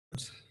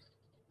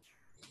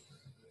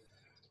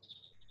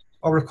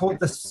I'll record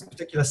this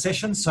particular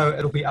session, so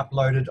it'll be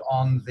uploaded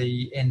on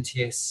the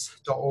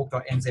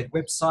nts.org.nz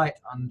website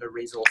under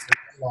resources,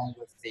 along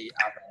with the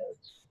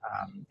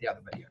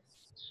other videos.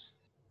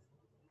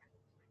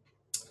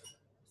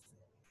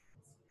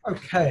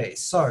 Okay,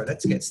 so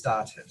let's get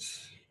started.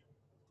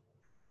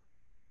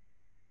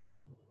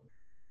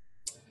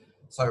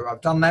 So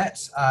I've done that.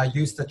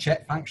 Use the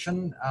chat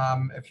function.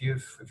 If you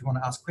want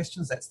to ask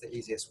questions, that's the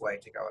easiest way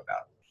to go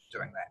about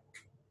doing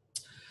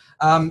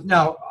that.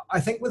 Now, I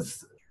think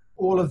with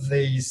all of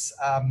these,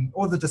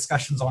 all the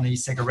discussions on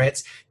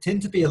e-cigarettes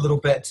tend to be a little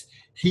bit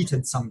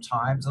heated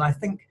sometimes, and I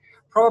think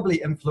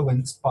probably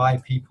influenced by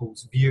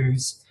people's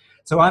views.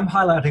 So I'm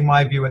highlighting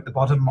my view at the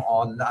bottom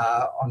on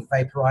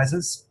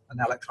vaporizers and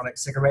electronic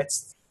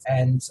cigarettes,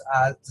 and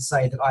to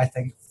say that I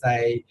think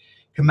they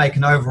can make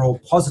an overall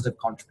positive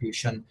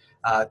contribution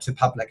to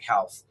public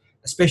health,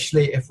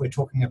 especially if we're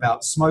talking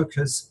about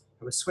smokers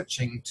who are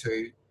switching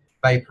to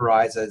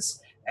vaporizers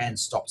and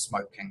stop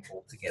smoking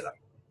altogether.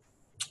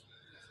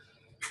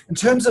 In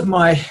terms of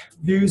my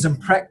views and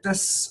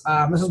practice,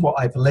 this is what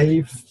I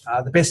believe.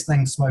 The best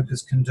thing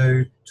smokers can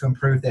do to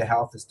improve their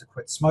health is to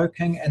quit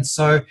smoking. And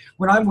so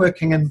when I'm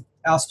working in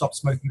our stop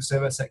smoking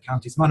service at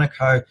Counties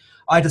Monaco,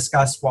 I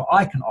discuss what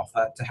I can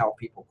offer to help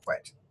people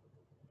quit.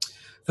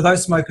 For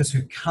those smokers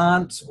who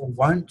can't or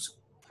won't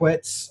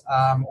quit,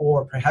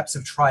 or perhaps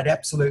have tried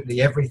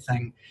absolutely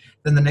everything,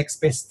 then the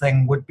next best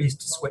thing would be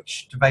to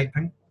switch to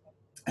vaping.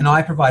 And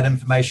I provide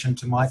information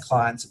to my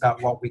clients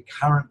about what we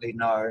currently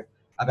know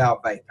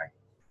about vaping.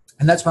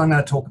 And that's what I'm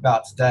going to talk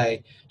about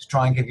today, to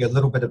try and give you a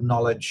little bit of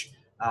knowledge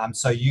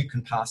so you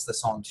can pass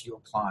this on to your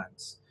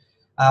clients.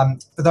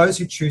 For those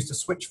who choose to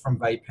switch from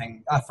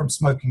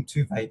smoking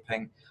to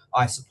vaping,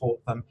 I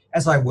support them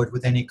as I would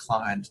with any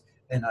client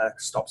in a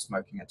stop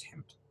smoking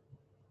attempt.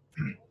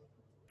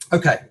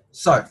 Okay,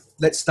 so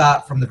let's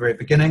start from the very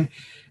beginning.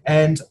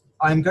 And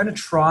I'm going to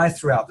try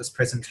throughout this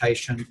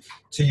presentation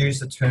to use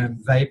the term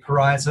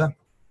vaporizer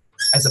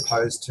as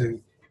opposed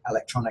to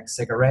electronic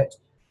cigarette.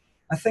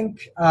 I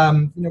think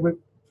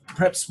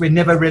perhaps we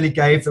never really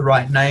gave the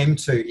right name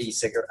to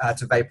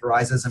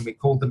vaporizers, and we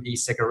called them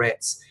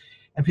e-cigarettes.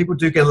 And people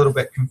do get a little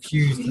bit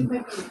confused.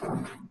 And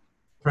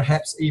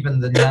perhaps even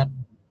the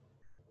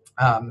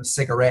name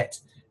cigarette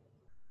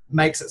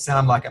makes it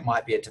sound like it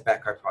might be a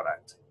tobacco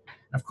product.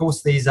 And of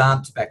course, these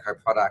aren't tobacco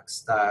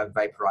products. They're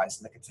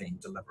vaporized nicotine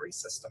delivery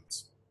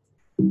systems.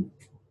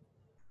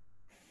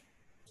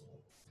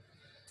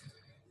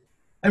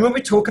 And when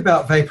we talk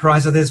about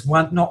vaporizer, there's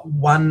not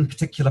one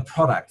particular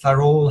product.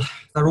 They're all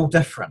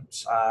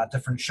different,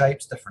 different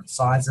shapes, different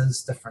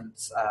sizes,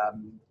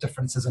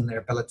 differences in their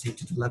ability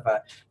to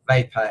deliver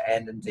vapor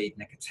and indeed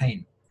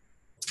nicotine.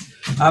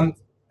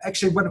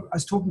 Actually, when I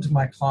was talking to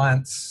my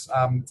clients,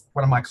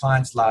 one of my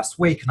clients last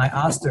week, and I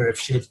asked her if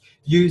she'd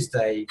used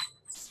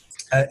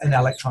an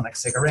electronic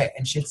cigarette,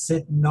 and she'd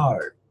said no.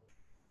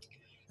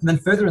 And then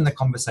further in the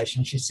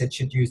conversation, she said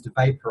she'd used a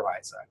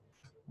vaporizer.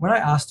 When I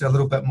asked her a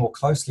little bit more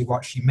closely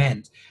what she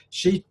meant,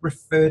 she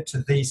referred to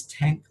these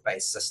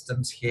tank-based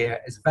systems here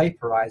as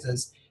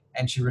vaporizers,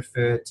 and she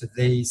referred to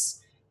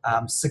these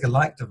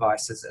cigar-like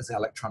devices as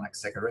electronic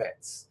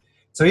cigarettes.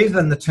 So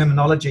even the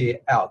terminology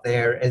out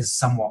there is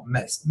somewhat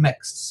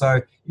mixed.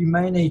 So you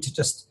may need to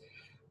just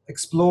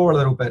explore a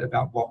little bit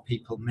about what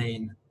people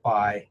mean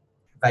by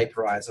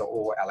vaporizer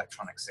or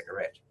electronic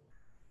cigarette.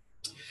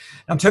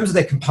 Now, in terms of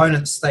their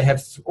components, they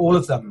have all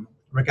of them,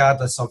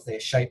 regardless of their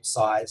shape,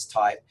 size,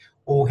 type,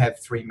 all have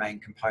three main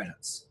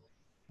components.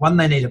 One,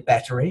 they need a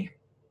battery.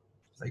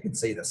 So you can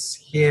see this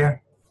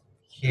here,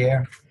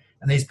 here,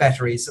 and these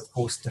batteries, of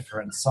course,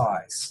 differ in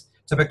size.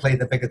 Typically,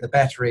 the bigger the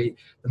battery,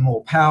 the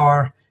more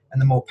power,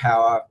 and the more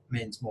power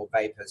means more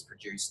vapor is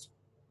produced.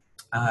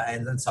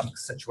 And in some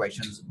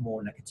situations,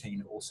 more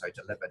nicotine also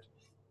delivered.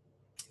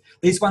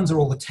 These ones are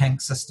all the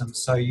tank systems.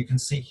 So you can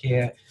see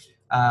here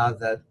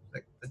the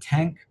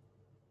tank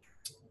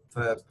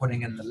for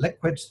putting in the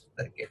liquid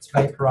that gets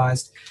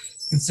vaporized.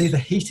 You can see the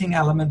heating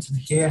element in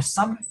here.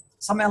 Some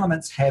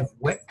elements have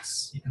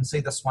wicks. You can see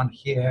this one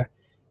here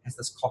has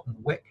this cotton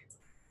wick,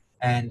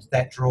 and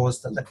that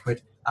draws the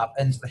liquid up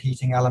into the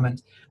heating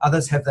element.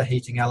 Others have the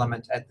heating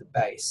element at the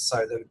base,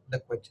 so the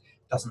liquid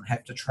doesn't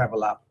have to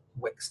travel up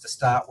wicks to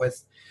start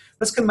with.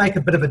 This can make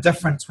a bit of a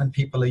difference when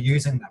people are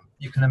using them.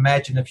 You can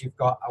imagine if you've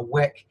got a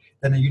wick,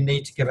 then you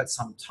need to give it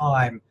some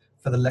time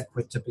for the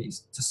liquid to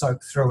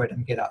soak through it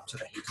and get up to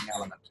the heating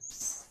element.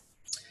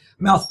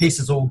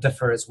 Mouthpieces all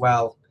differ as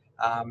well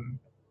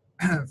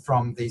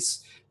from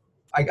these.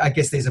 I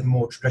guess these are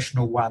more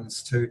traditional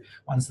ones to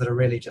ones that are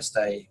really just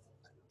the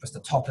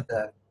top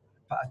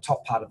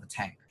part of the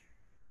tank.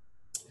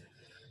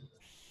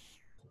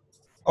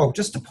 Oh,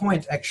 just a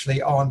point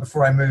actually on,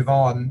 before I move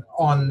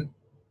on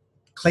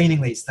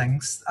cleaning these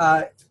things.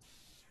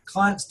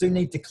 Clients do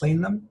need to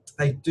clean them.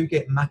 They do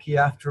get mucky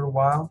after a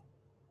while.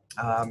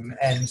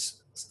 And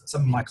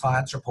some of my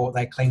clients report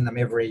they clean them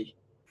every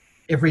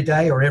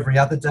day or every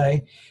other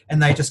day,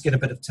 and they just get a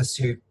bit of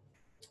tissue,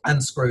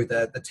 unscrew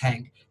the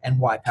tank and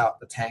wipe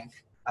out the tank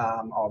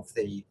of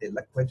the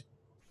liquid.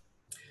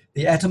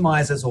 The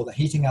atomizers or the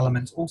heating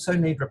elements also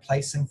need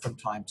replacing from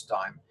time to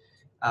time.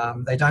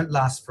 They don't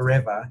last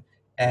forever,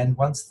 and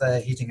once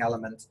the heating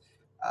element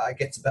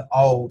gets a bit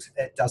old,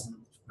 it doesn't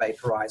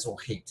vaporize or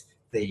heat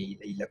the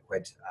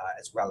liquid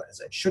as well as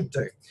it should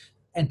do.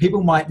 And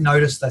people might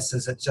notice this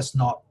as it's just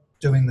not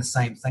doing the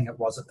same thing it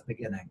was at the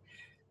beginning.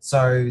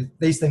 So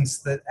these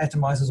things, the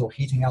atomizers or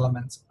heating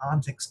elements,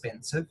 aren't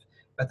expensive,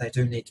 but they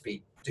do need to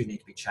be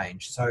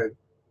changed. So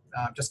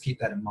just keep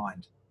that in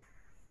mind.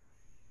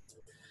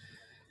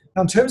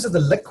 Now, in terms of the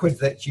liquid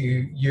that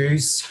you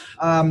use,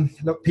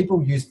 look,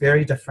 people use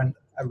very different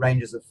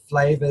ranges of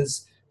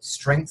flavors,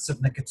 strengths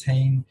of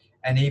nicotine,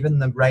 and even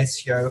the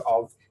ratio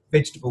of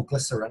vegetable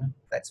glycerin,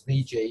 that's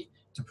VG,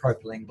 to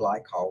propylene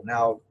glycol.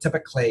 Now,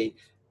 typically,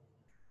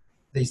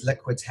 these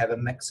liquids have a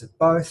mix of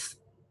both,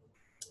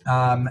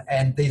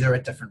 and these are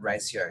at different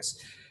ratios.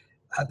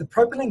 The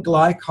propylene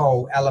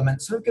glycol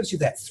element sort of gives you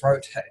that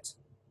throat hit.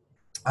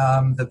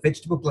 The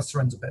vegetable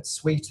glycerin's a bit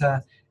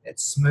sweeter,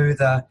 it's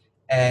smoother,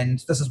 and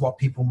this is what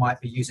people might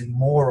be using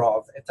more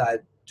of if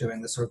they're doing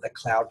the sort of the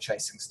cloud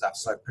chasing stuff,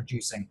 so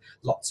producing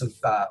lots of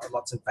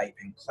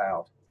vaping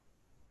cloud.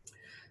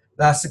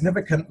 They're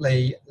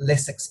significantly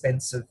less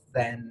expensive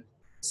than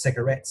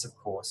cigarettes, of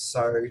course.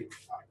 So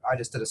I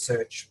just did a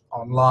search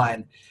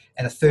online,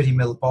 and a 30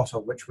 ml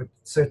bottle, which would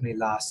certainly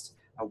last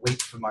a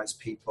week for most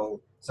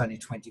people, is only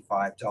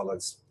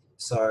 $25.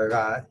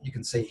 So you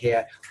can see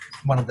here,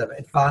 one of the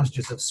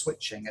advantages of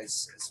switching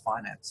is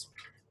finance.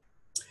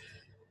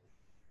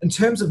 In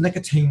terms of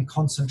nicotine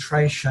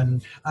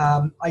concentration,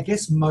 I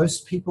guess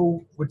most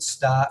people would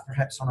start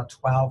perhaps on a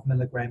 12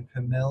 milligram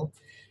per mil,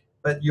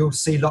 but you'll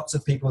see lots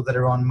of people that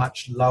are on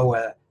much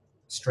lower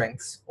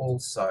strengths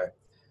also.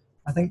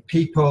 I think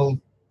people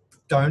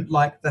don't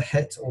like the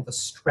hit or the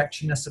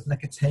scratchiness of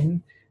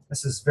nicotine.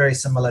 This is very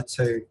similar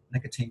to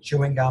nicotine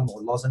chewing gum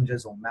or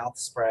lozenges or mouth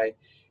spray.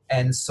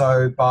 And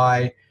so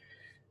by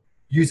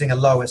using a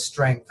lower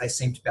strength, they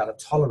seem to be able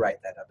to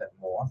tolerate that a bit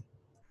more.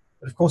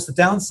 But of course, the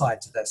downside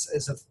to this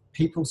is if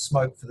people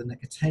smoke for the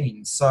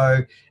nicotine.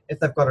 So if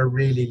they've got a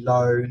really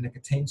low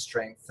nicotine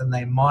strength, then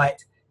they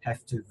might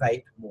have to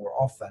vape more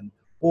often,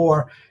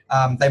 or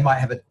they might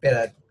have a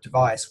better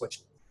device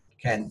which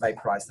can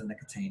vaporize the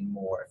nicotine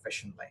more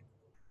efficiently.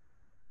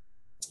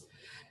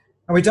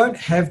 And we don't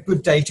have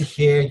good data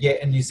here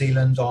yet in New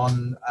Zealand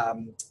on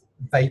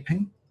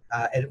vaping.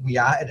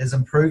 It is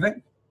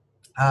improving,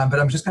 but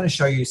I'm just going to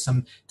show you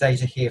some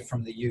data here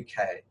from the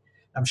UK.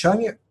 I'm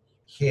showing you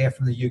here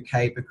from the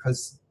UK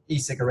because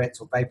e-cigarettes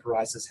or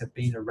vaporizers have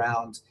been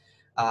around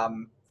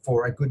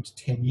for a good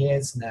 10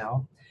 years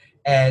now,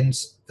 and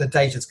the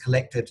data is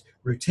collected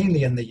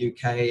routinely in the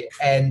UK,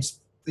 and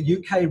the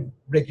UK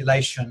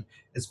regulation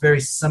is very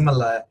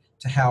similar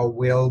to how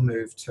we'll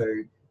move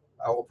to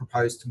or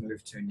propose to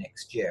move to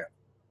next year.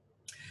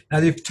 Now,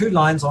 there are two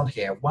lines on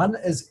here. One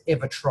is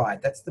ever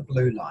tried, that's the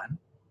blue line.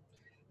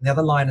 And the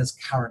other line is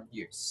current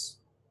use.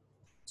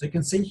 So you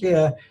can see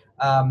here,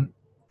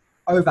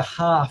 over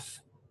half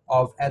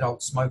of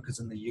adult smokers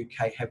in the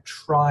UK have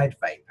tried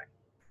vaping.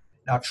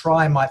 Now,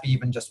 try might be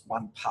even just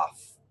one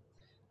puff,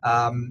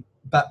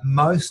 but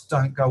most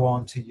don't go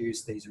on to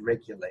use these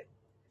regularly.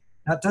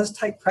 Now, it does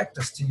take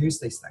practice to use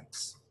these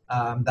things.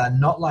 They're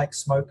not like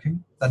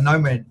smoking. They're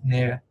nowhere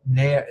near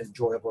as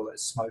enjoyable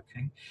as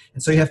smoking,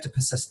 and so you have to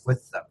persist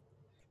with them.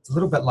 It's a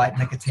little bit like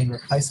nicotine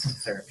replacement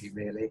therapy,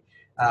 really,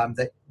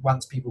 that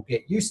once people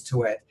get used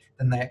to it,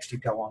 then they actually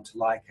go on to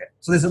like it.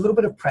 So there's a little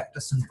bit of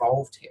practice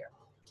involved here.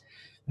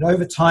 And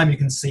over time, you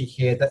can see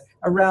here that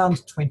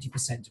around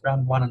 20%,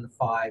 around 1 in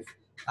 5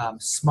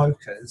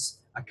 smokers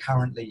are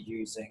currently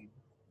using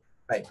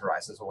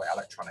vaporizers or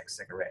electronic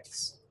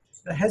cigarettes.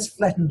 It has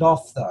flattened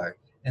off, though,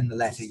 in the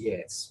latter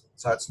years,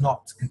 so it's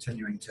not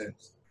continuing to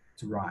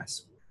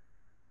rise.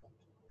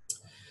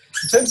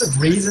 In terms of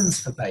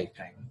reasons for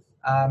vaping,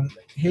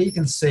 here you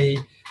can see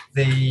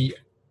the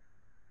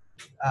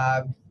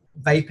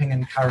vaping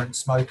in current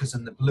smokers,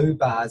 and the blue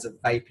bars are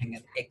vaping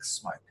in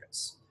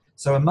ex-smokers.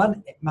 So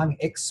among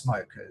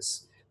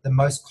ex-smokers, the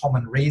most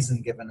common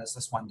reason given is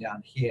this one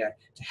down here,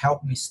 to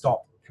help me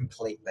stop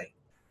completely.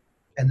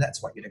 And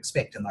that's what you'd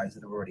expect in those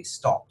that have already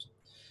stopped.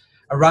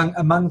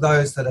 Among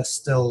those that are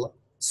still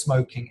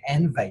smoking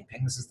and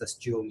vaping, this is this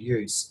dual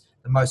use,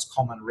 the most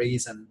common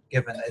reason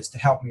given is to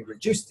help me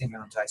reduce the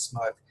amount I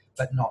smoke,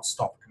 but not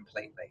stop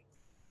completely.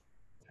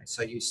 Okay,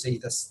 so you see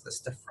this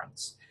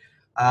difference.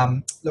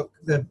 Look,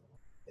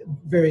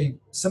 very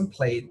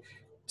simply,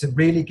 to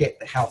really get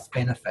the health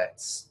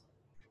benefits,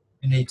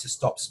 you need to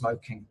stop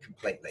smoking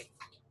completely.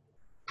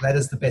 That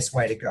is the best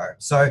way to go.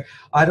 So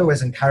I'd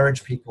always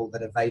encourage people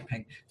that are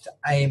vaping to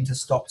aim to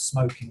stop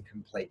smoking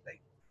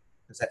completely,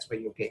 because that's where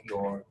you'll get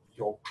your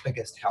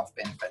biggest health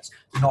benefits,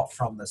 not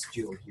from this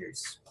dual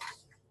use.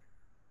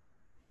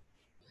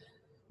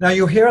 Now,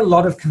 you'll hear a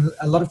lot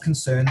of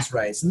concerns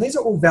raised, and these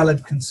are all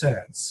valid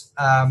concerns.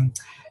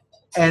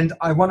 And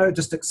I want to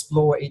just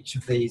explore each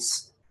of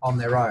these on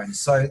their own.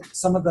 So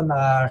some of them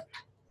are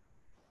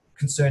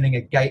concerning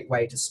a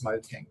gateway to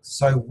smoking.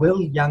 So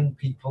will young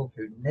people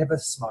who never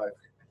smoke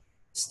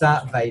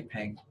start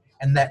vaping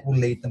and that will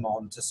lead them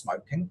on to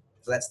smoking.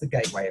 So that's the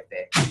gateway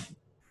effect.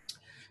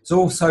 There's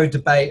also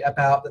debate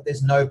about that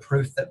there's no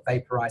proof that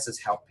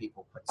vaporizers help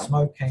people quit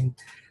smoking,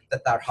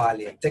 that they're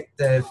highly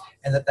addictive,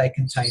 and that they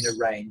contain a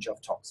range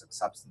of toxic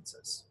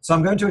substances. So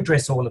I'm going to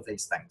address all of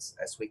these things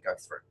as we go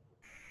through.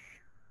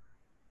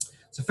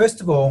 So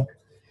first of all,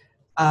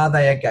 are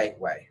they a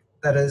gateway?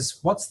 That is,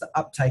 what's the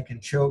uptake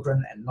in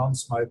children and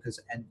non-smokers,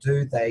 and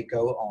do they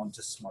go on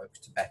to smoke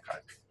tobacco?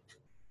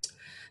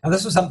 Now,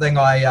 this was something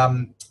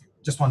I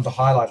just wanted to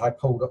highlight. I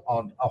pulled it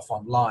off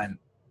online.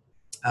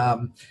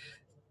 It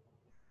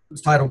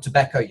was titled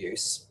Tobacco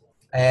Use.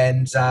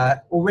 And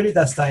already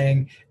they're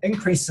saying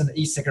increase in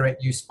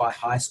e-cigarette use by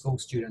high school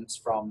students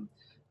from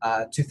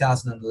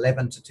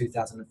 2011 to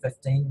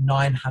 2015,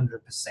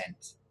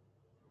 900%.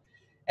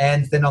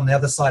 And then on the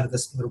other side of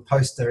this little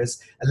poster is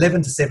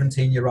 11 to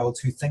 17-year-olds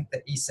who think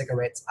that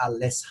e-cigarettes are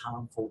less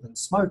harmful than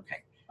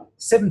smoking.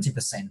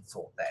 70%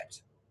 thought that.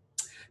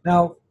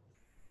 Now,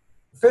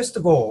 first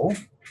of all,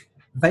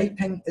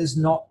 vaping is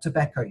not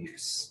tobacco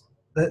use.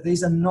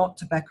 These are not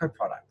tobacco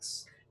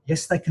products.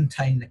 Yes, they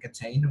contain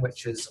nicotine,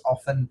 which is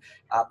often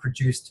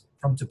produced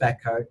from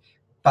tobacco,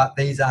 but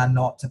these are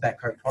not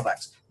tobacco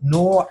products,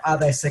 nor are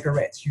they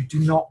cigarettes. You do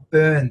not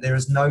burn. There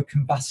is no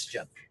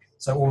combustion.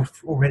 So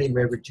already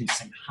we're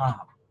reducing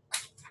harm.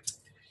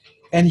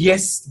 And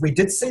yes, we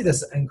did see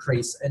this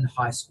increase in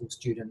high school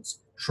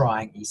students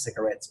trying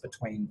e-cigarettes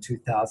between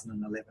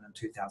 2011 and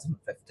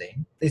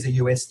 2015. These are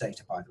US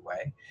data, by the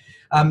way.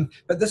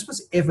 But this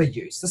was ever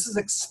use. This is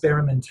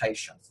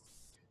experimentation.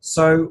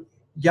 So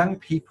young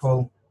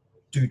people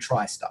do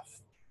try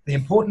stuff. The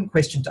important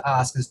question to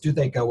ask is, do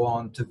they go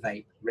on to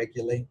vape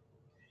regularly?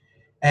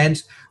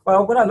 And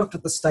well, when I looked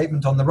at the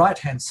statement on the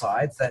right-hand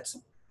side, that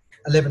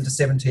 11 to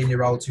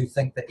 17-year-olds who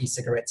think that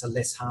e-cigarettes are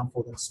less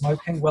harmful than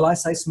smoking, well, I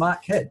say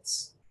smart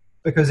kids,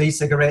 because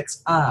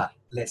e-cigarettes are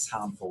less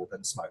harmful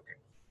than smoking.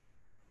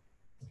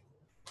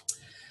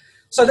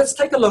 So let's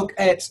take a look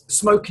at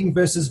smoking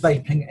versus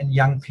vaping in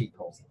young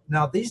people.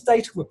 Now, these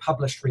data were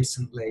published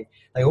recently.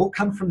 They all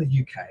come from the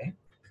UK,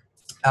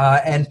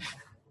 and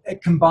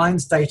it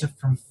combines data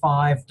from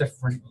 5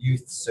 different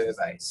youth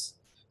surveys.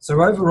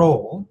 So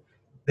overall,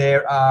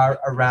 there are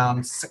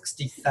around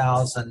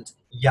 60,000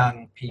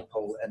 young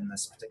people in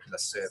this particular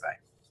survey.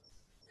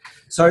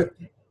 So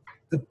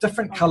the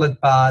different coloured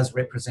bars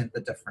represent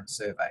the different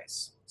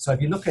surveys. So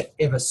if you look at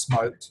ever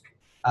smoked,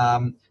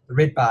 the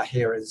red bar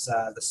here is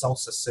the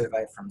Solstice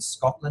survey from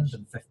Scotland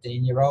and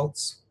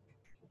 15-year-olds.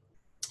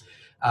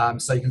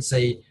 So you can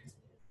see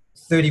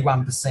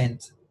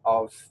 31%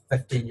 of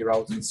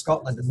 15-year-olds in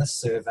Scotland in this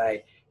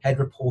survey had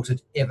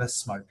reported ever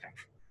smoking.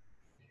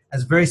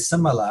 It's very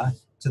similar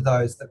to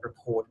those that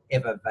report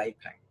ever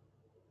vaping.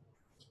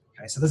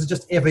 Okay, so this is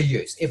just ever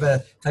use,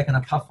 ever taken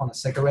a puff on a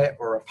cigarette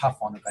or a puff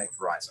on a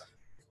vaporizer.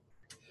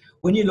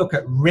 When you look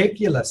at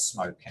regular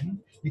smoking,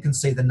 you can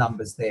see the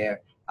numbers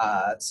there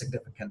are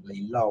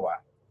significantly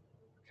lower.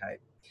 Okay,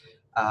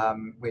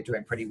 we're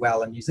doing pretty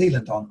well in New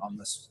Zealand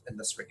in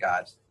this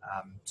regard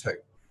too.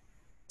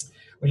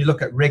 When you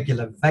look at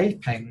regular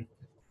vaping,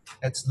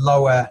 it's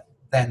lower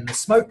than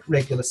the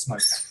regular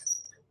smoking.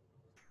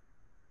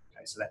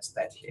 Okay, so that's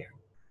that here.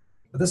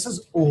 But this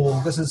is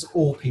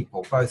all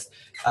people, both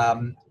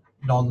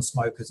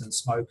non-smokers and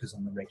smokers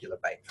on the regular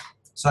vaping.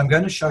 So I'm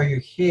going to show you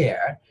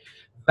here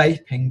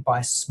vaping by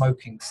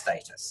smoking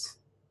status.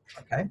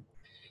 Okay,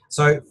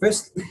 so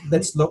first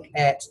let's look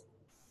at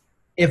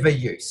ever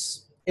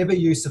use of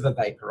a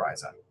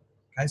vaporizer.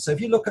 Okay, so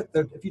if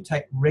you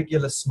take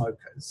regular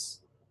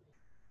smokers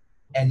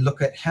and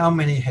look at how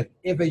many have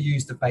ever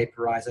used a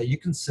vaporizer, you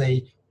can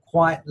see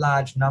quite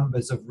large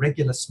numbers of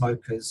regular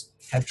smokers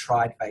have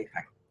tried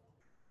vaping.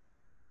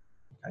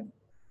 Okay?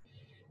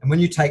 And when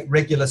you take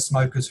regular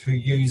smokers who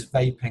use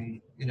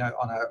vaping,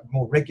 on a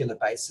more regular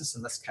basis,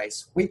 in this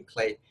case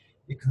weekly,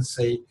 you can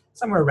see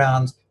somewhere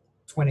around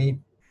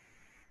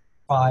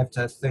 25 to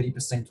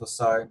 30% or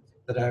so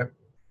that are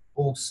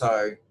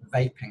also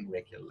vaping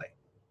regularly.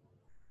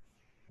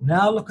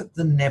 Now look at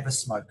the never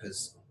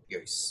smokers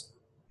use.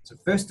 So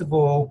first of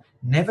all,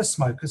 never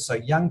smokers, so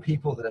young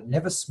people that have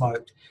never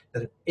smoked,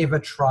 that have ever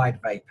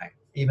tried vaping,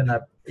 even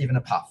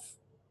a puff.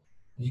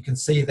 You can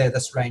see there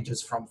this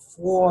ranges from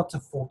 4 to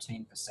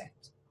 14%.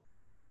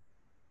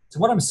 So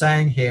what I'm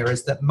saying here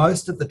is that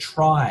most of the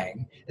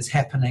trying is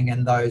happening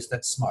in those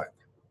that smoke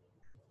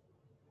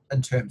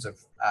in terms of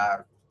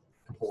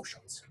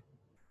proportions.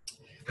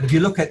 But if you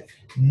look at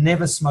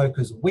never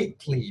smokers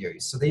weekly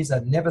use, so these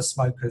are never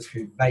smokers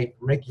who vape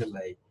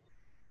regularly,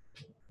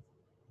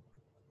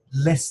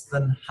 less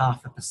than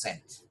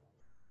 0.5%.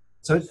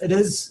 So it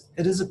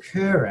is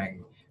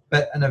occurring,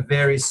 but in a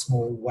very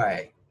small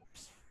way.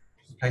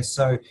 Okay,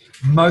 so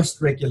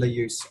most regular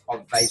use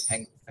of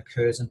vaping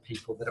occurs in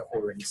people that are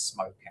already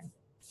smoking,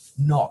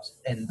 not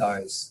in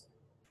those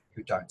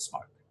who don't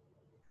smoke.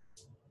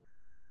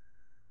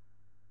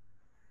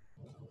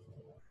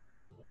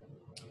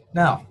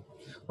 Now,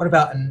 what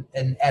about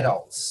in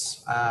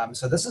adults?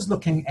 So this is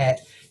looking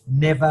at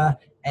never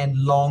and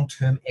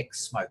long-term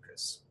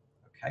ex-smokers.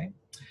 Okay,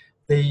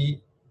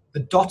 the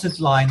The dotted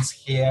lines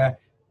here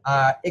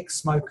are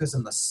ex-smokers,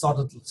 and the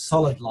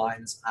solid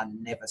lines are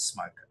never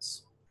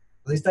smokers.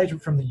 These data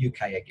from the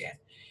UK again.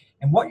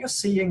 And what you're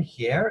seeing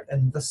here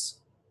in this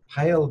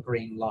pale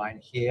green line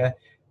here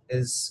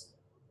is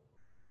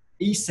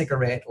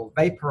e-cigarette or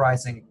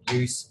vaporizing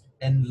use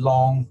in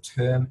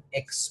long-term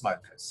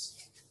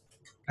ex-smokers.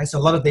 Okay, so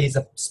a lot of these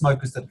are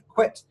smokers that have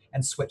quit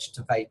and switched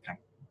to vaping.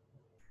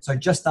 So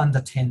just under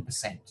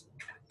 10%.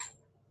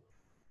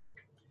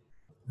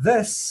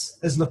 This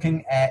is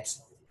looking at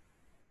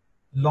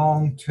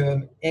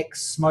long-term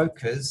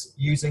ex-smokers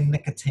using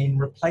nicotine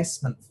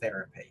replacement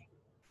therapy.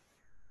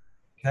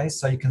 Okay,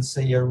 so you can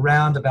see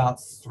around about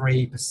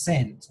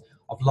 3%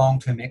 of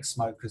long-term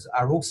ex-smokers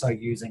are also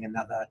using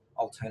another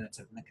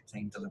alternative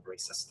nicotine delivery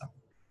system.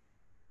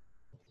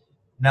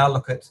 Now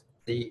look at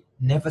the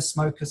never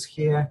smokers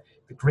here.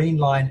 The green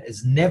line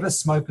is never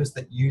smokers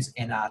that use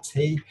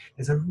NRT.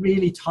 There's a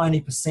really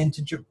tiny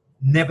percentage of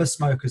never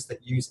smokers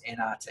that use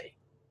NRT.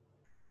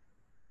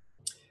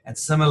 And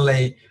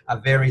similarly, a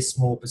very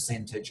small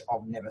percentage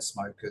of never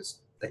smokers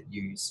that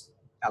use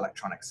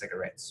electronic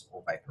cigarettes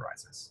or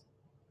vaporizers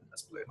in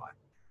this blue line.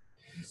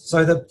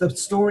 So the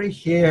story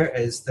here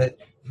is that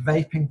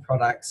vaping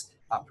products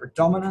are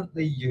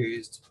predominantly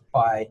used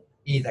by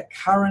either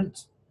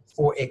current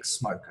or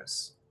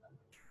ex-smokers.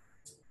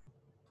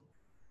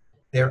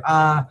 There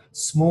are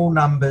small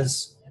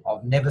numbers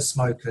of never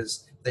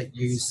smokers that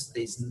use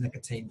these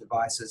nicotine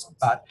devices,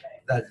 but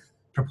the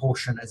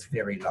proportion is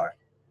very low.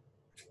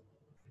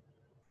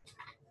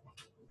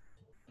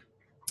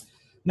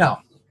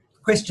 Now, the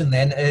question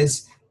then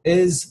is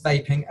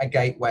vaping a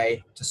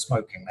gateway to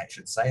smoking, they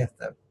should say, if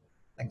the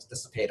things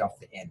disappeared off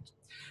the end.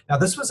 Now,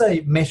 this was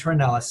a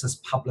meta-analysis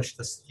published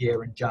this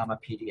year in JAMA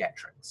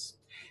Pediatrics.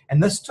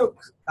 And this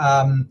took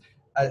a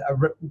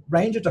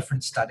range of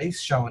different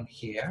studies shown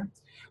here,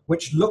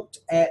 which looked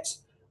at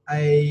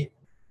a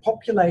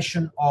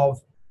population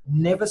of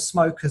never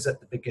smokers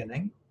at the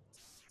beginning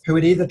who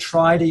had either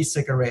tried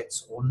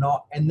e-cigarettes or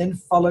not, and then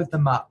followed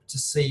them up to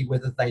see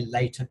whether they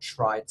later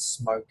tried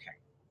smoking.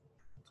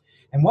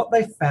 And what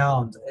they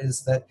found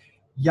is that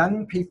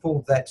young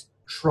people that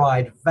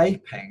tried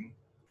vaping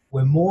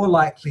were more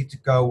likely to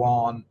go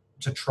on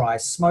to try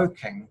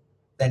smoking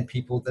than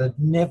people that had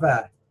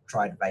never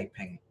tried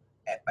vaping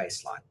at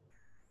baseline.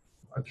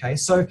 Okay,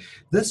 so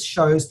this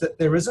shows that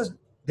there is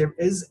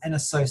an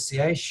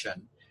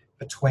association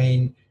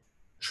between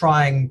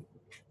trying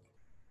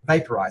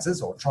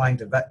vaporizers or trying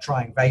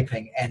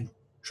vaping and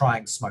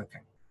trying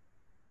smoking.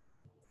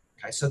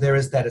 Okay, so there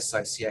is that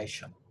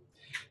association.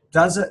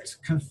 Does it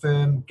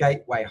confirm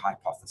gateway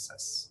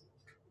hypothesis?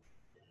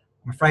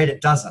 I'm afraid it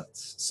doesn't.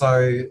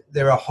 So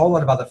there are a whole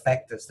lot of other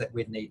factors that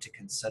we'd need to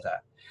consider.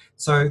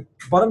 So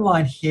bottom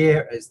line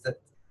here is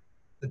that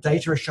the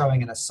data is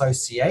showing an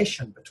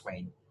association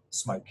between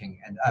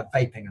smoking and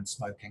vaping and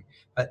smoking,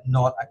 but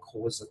not a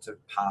causative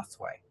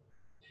pathway.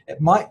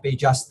 It might be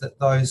just that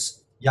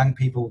those young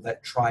people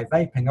that try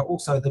vaping are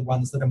also the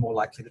ones that are more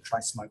likely to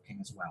try smoking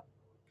as well.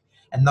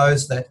 And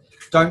those that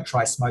don't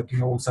try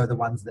smoking are also the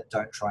ones that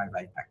don't try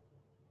vaping.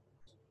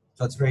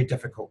 So it's very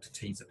difficult to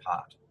tease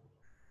apart.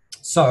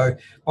 So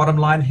bottom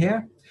line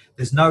here,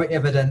 there's no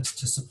evidence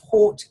to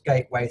support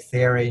gateway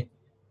theory,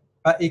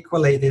 but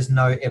equally there's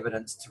no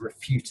evidence to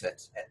refute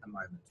it at the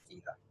moment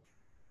either.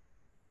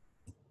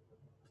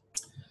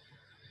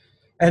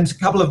 And a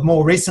couple of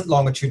more recent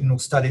longitudinal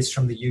studies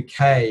from the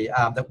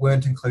UK that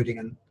weren't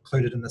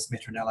included in this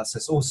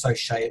meta-analysis also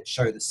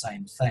show the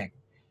same thing.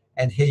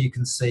 And here you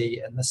can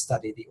see in this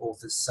study, the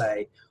authors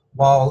say,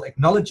 while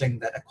acknowledging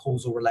that a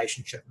causal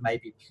relationship may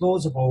be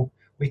plausible,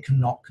 we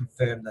cannot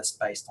confirm this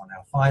based on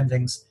our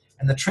findings.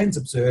 And the trends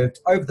observed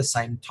over the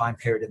same time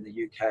period in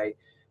the UK,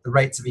 the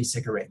rates of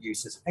e-cigarette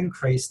use has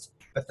increased,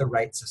 but the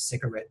rates of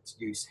cigarette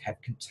use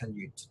have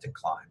continued to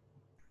decline.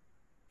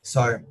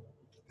 So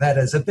that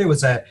is, if there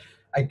was a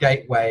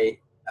gateway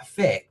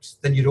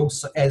effect, then you'd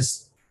also,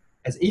 as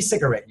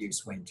e-cigarette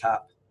use went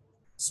up,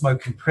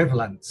 smoking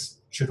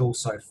prevalence should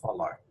also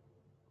follow,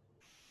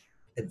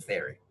 in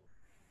theory.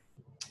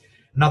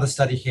 Another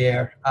study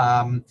here,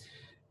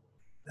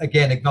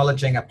 again,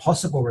 acknowledging a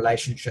possible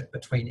relationship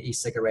between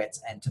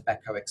e-cigarettes and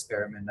tobacco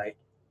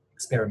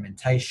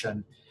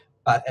experimentation,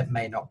 but it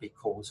may not be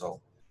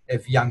causal.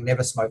 If young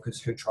never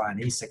smokers who try an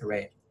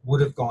e-cigarette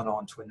would have gone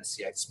on to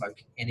initiate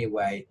smoking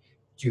anyway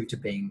due to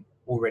being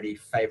already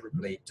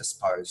favorably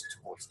disposed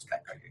towards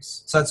tobacco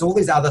use. So it's all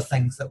these other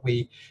things that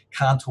we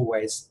can't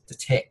always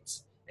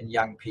detect in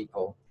young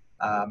people.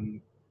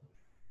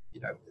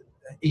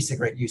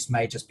 E-cigarette use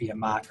may just be a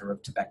marker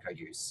of tobacco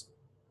use.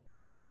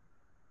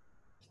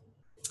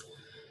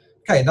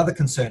 Okay, another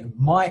concern,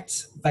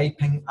 might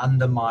vaping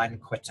undermine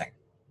quitting?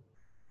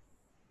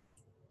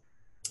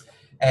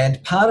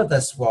 And part of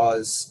this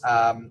was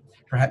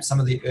perhaps some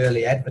of the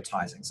early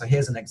advertising. So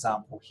here's an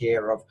example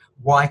here of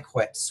why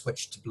quit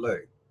switch to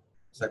Blue.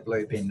 So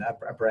Blue being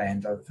a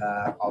brand of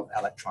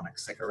electronic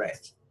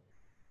cigarette.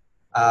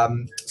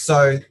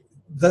 So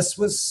this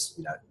was,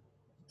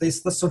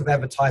 this sort of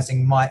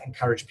advertising might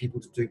encourage people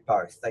to do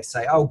both. They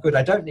say, oh, good,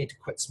 I don't need to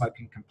quit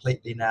smoking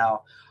completely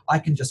now. I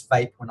can just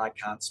vape when I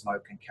can't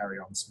smoke and carry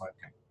on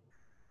smoking.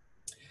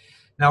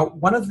 Now,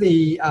 one of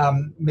the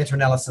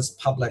meta-analysis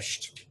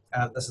published,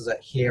 this is it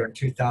here in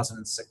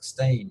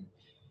 2016,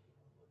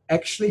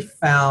 actually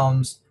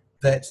found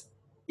that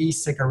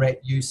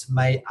e-cigarette use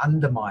may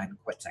undermine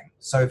quitting.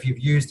 So if you've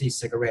used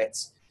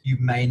e-cigarettes, you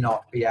may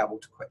not be able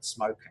to quit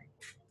smoking.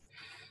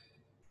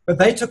 But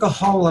they took a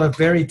whole lot of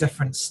very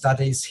different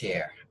studies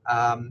here.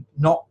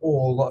 Not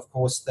all, of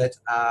course, that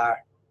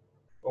are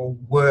or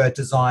were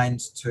designed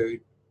to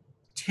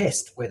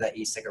test whether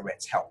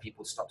e-cigarettes help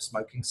people stop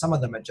smoking. Some of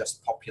them are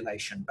just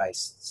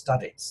population-based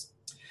studies.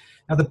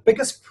 Now, the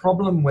biggest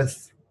problem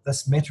with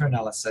this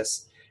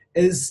meta-analysis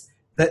is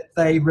that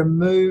they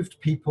removed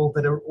people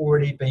that are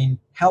already being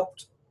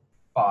helped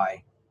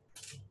by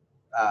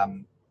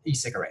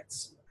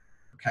e-cigarettes.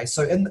 Okay,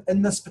 so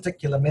in this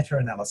particular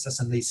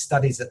meta-analysis and these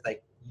studies that they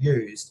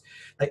used,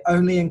 they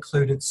only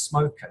included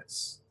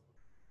smokers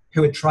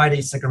who had tried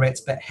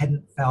e-cigarettes but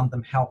hadn't found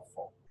them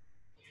helpful.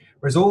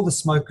 Whereas all the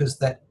smokers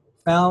that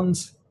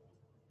found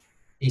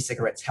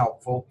e-cigarettes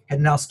helpful had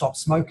now stopped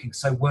smoking,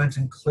 so weren't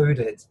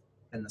included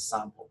in the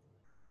sample.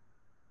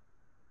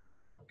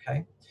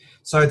 Okay,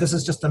 so this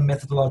is just a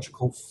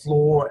methodological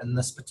flaw in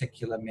this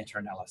particular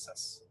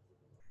meta-analysis.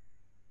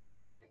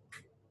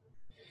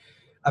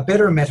 A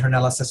better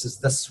meta-analysis is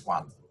this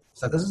one.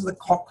 So this is the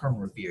Cochrane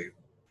review.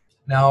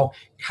 Now,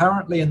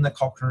 currently in the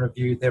Cochrane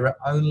review, there are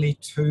only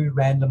 2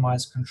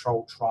 randomized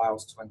controlled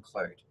trials to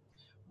include.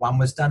 One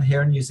was done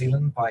here in New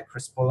Zealand by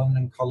Chris Bullen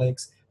and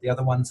colleagues. The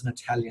other one's an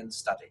Italian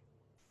study.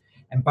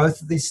 And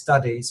both of these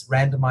studies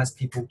randomized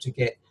people to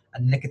get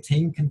a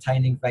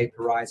nicotine-containing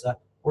vaporizer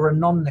or a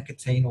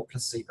non-nicotine or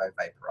placebo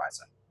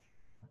vaporizer.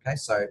 Okay,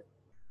 so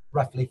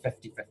roughly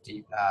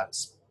 50-50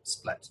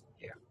 split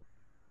here.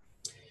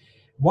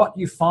 What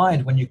you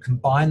find when you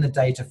combine the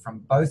data from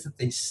both of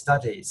these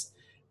studies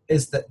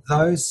is that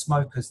those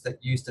smokers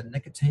that used a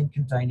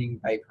nicotine-containing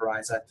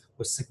vaporizer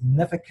were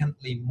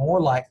significantly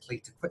more likely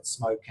to quit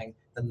smoking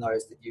than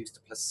those that used a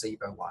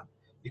placebo one.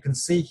 You can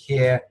see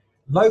here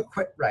low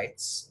quit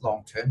rates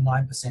long-term,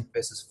 9%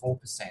 versus 4%,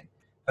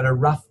 but a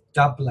rough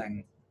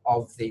doubling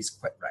of these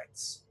quit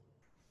rates.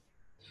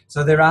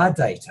 So there are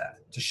data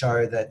to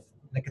show that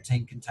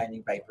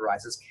nicotine-containing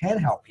vaporizers can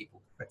help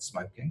people quit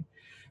smoking.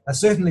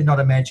 Certainly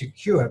not a magic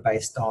cure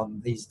based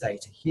on these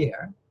data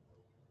here,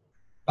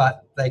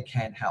 but they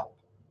can help.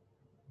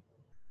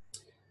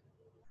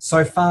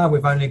 So far,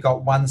 we've only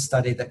got one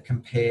study that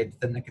compared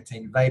the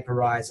nicotine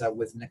vaporizer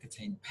with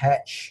nicotine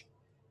patch,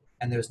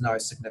 and there's no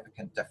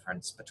significant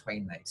difference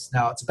between these.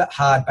 Now, it's a bit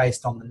hard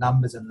based on the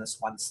numbers in this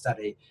one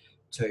study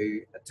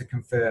to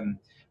confirm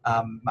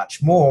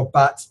much more,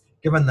 but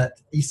given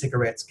that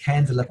e-cigarettes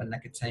can deliver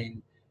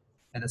nicotine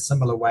in a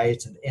similar way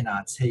to the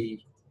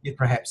NRT, you'd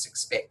perhaps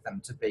expect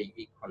them to be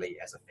equally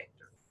as effective.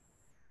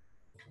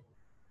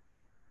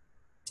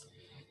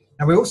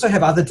 Now, we also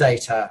have other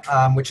data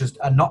which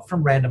are not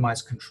from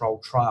randomized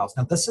controlled trials.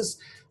 Now,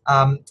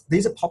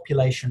 these are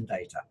population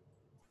data,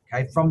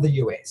 okay, from the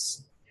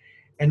US.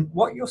 And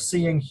what you're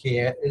seeing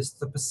here is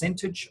the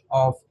percentage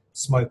of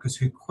smokers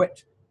who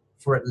quit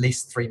for at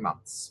least 3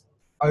 months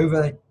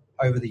over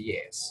the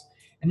years.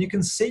 And you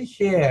can see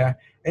here,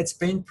 it's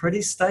been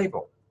pretty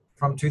stable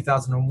from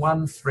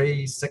 2001,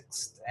 3,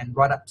 6, and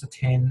right up to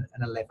 10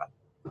 and 11.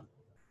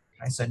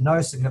 Okay, so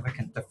no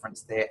significant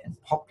difference there in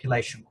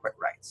population quit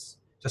rates,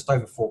 just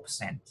over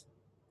 4%.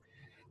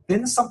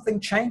 Then something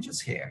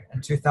changes here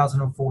in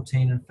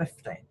 2014 and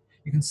 15.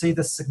 You can see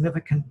the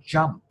significant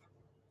jump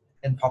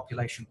in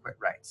population quit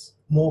rates.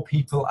 More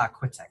people are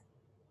quitting.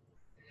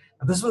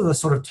 Now, this was the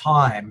sort of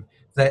time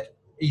that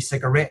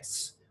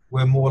e-cigarettes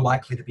were more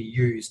likely to be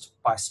used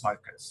by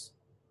smokers.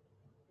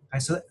 Okay,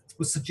 so it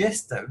was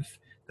suggestive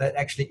that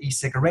actually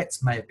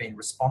e-cigarettes may have been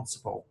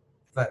responsible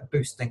for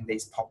boosting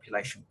these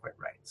population quit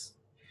rates.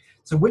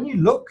 So when you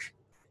look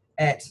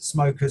at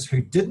smokers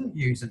who didn't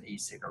use an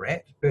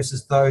e-cigarette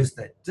versus those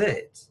that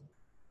did,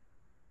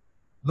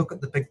 look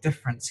at the big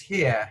difference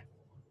here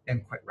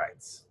in quit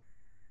rates.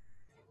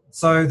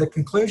 So the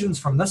conclusions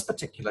from this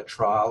particular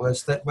trial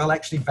is that, well,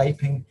 actually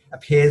vaping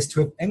appears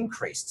to have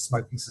increased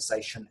smoking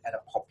cessation at a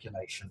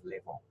population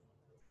level.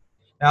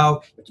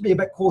 Now, you have to be a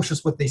bit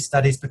cautious with these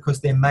studies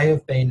because there may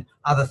have been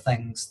other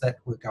things that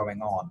were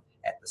going on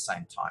at the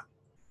same time.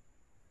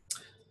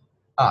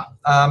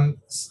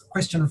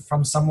 Question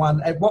from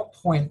someone, at what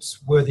point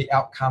were the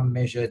outcome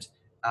measured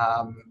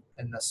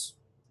in this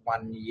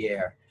 1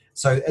 year?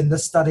 So in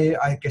this study,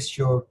 I guess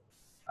you're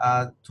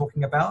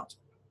talking about.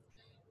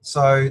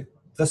 So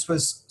this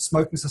was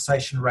smoking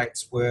cessation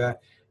rates were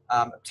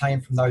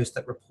obtained from those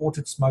that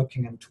reported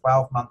smoking in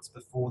 12 months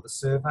before the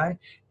survey,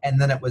 and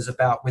then it was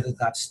about whether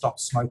they'd stopped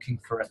smoking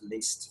for at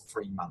least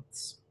 3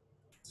 months.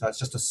 So it's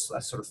just a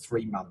sort of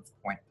 3-month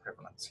point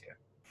prevalence here.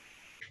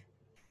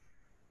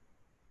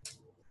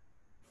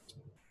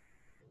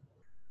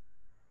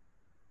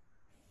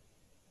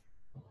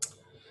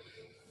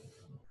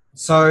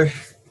 So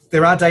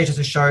There are data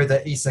to show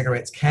that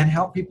e-cigarettes can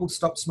help people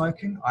stop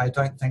smoking. I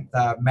don't think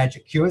they're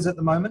magic cures at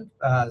the moment,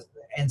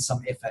 and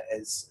some effort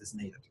is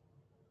needed.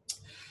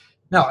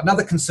 Now,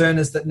 another concern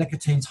is that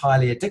nicotine's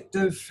highly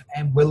addictive,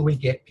 and will we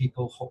get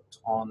people hooked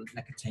on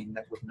nicotine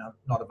that would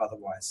not have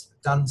otherwise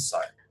done so?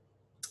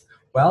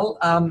 Well,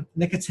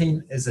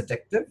 nicotine is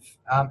addictive,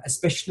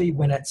 especially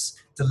when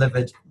it's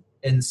delivered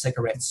in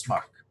cigarette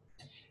smoke.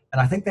 And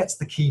I think that's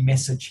the key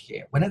message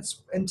here. When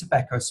it's in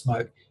tobacco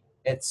smoke,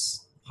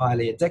 it's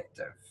highly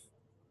addictive.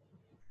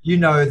 You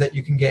know that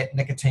you can get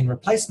nicotine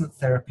replacement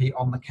therapy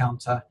on the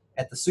counter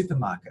at the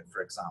supermarket,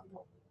 for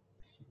example.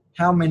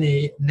 How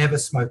many never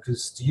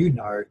smokers do you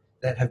know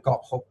that have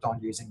got hooked on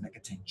using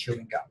nicotine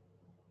chewing gum?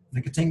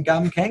 Nicotine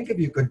gum can give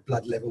you good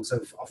blood levels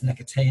of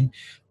nicotine,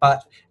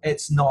 but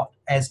it's not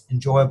as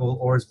enjoyable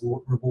or as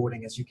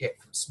rewarding as you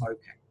get from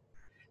smoking.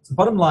 So the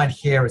bottom line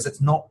here is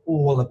it's not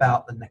all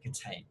about the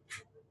nicotine.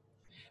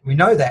 We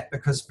know that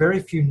because very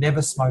few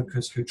never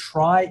smokers who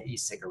try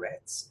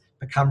e-cigarettes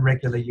become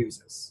regular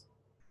users.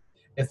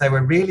 If they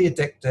were really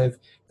addictive,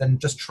 then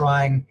just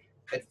trying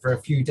it for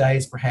a few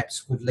days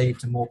perhaps would lead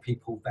to more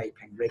people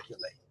vaping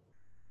regularly.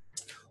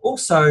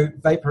 Also,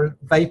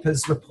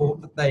 vapers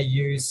report that they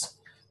use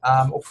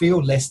or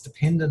feel less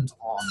dependent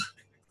on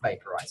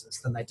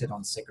vaporizers than they did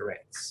on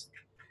cigarettes.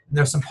 And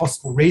there are some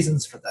possible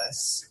reasons for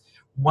this.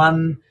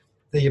 One,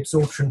 the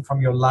absorption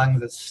from your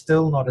lungs is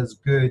still not as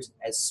good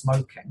as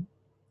smoking.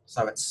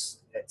 So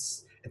it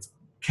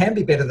can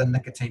be better than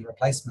nicotine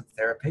replacement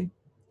therapy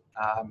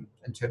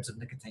in terms of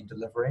nicotine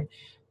delivery,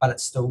 but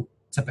it's still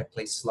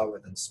typically slower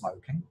than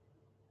smoking.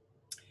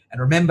 And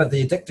remember,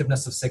 the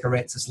addictiveness of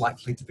cigarettes is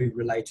likely to be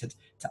related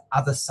to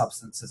other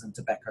substances in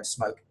tobacco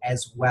smoke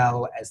as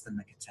well as the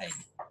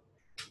nicotine.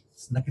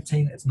 So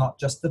nicotine, it's not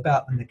just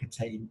about the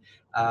nicotine.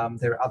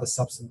 There are other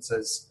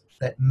substances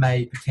that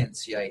may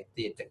potentiate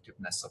the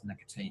addictiveness of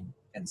nicotine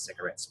in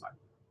cigarette smoke.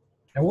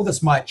 Now, all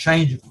this might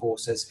change, of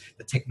course, as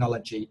the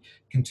technology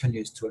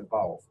continues to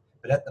evolve.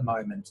 But at the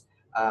moment,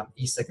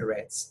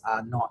 e-cigarettes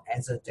are not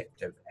as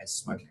addictive as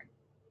smoking.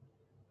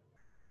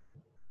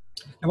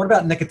 Now, what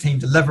about nicotine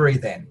delivery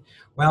then?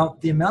 Well,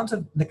 the amount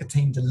of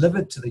nicotine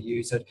delivered to the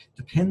user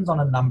depends on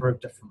a number of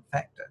different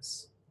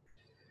factors.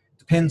 It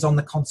depends on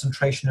the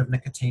concentration of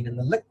nicotine in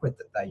the liquid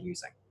that they're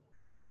using.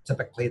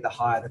 Typically, the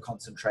higher the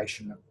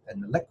concentration in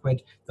the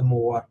liquid, the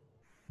more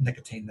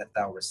nicotine that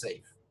they'll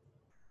receive.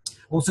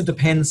 Also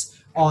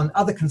depends on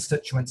other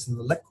constituents in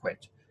the liquid.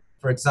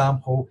 For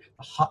example,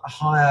 a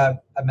higher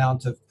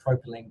amount of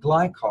propylene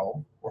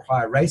glycol or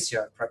higher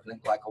ratio of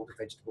propylene glycol to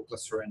vegetable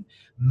glycerin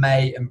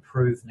may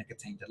improve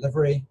nicotine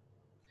delivery.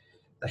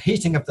 The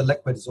heating of the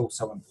liquid is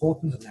also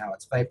important in how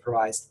it's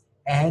vaporized,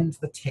 and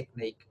the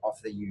technique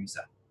of the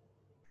user.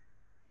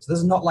 So this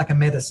is not like a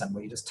medicine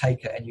where you just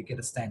take it and you get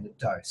a standard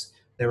dose.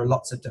 There are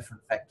lots of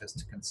different factors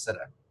to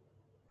consider.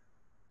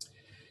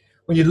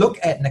 When you look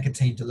at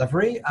nicotine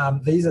delivery,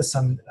 these are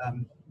some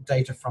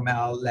data from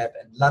our lab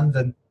in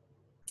London.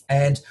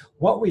 And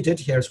what we did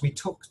here is we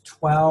took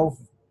 12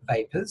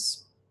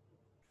 vapors,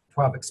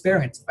 12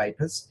 experienced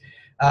vapors,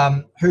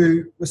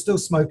 who were still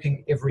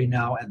smoking every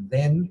now and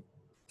then.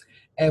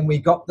 And we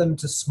got them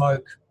to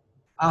smoke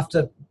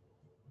after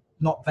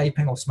not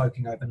vaping or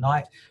smoking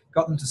overnight,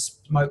 got them to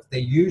smoke their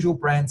usual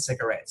brand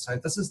cigarette. So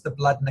this is the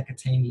blood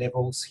nicotine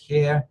levels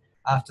here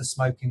after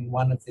smoking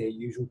one of their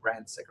usual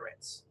brand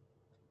cigarettes.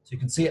 So you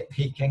can see it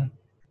peaking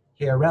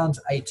here around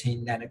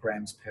 18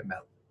 nanograms per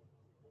mil.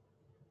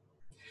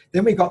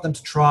 Then we got them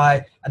to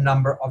try a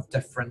number of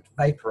different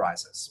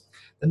vaporizers.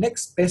 The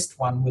next best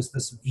one was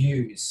this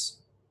Vuse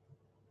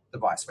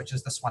device, which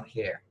is this one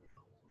here.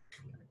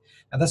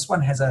 Now this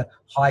one has a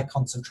high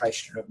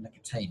concentration of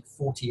nicotine,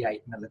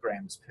 48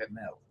 milligrams per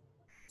mil.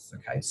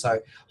 Okay, so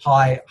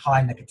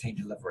high nicotine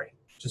delivery,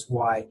 which is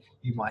why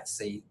you might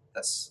see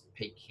this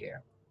peak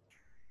here.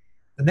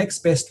 The next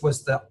best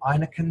was the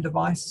Heineken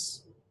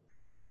device.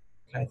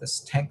 Okay, this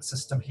tank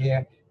system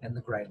here in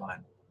the grey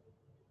line.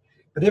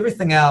 But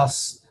everything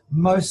else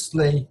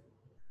mostly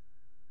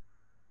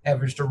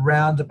averaged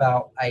around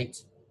about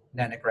 8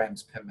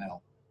 nanograms per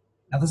mil.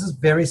 Now this is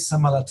very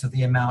similar to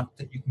the amount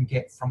that you can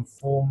get from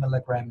 4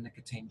 milligram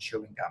nicotine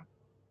chewing gum.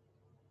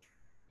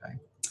 Okay.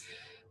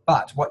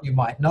 But what you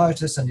might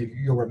notice, and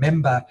you'll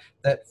remember,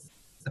 that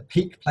the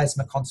peak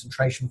plasma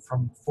concentration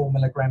from 4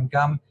 milligram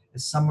gum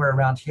is somewhere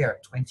around here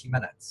at 20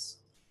 minutes.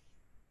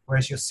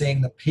 Whereas you're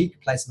seeing the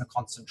peak plasma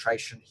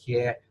concentration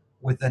here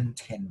within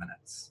 10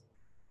 minutes.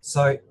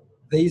 So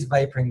these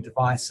vaporing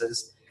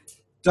devices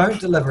don't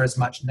deliver as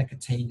much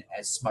nicotine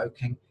as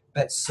smoking,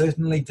 but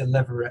certainly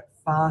deliver it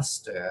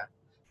faster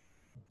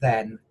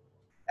than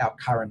our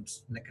current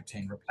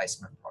nicotine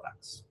replacement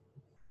products.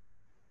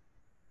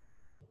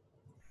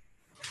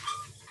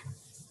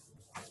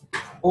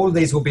 All of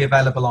these will be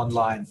available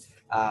online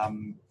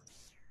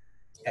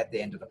at the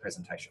end of the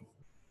presentation.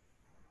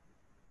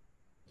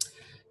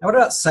 Now, what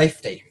about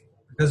safety?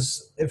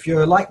 Because if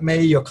you're like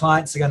me, your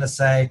clients are going to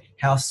say,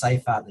 how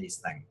safe are these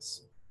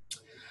things?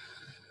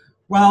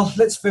 Well,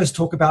 let's first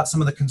talk about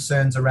some of the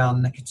concerns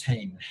around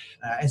nicotine.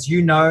 As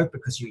you know,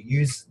 because you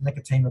use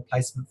nicotine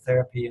replacement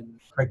therapy in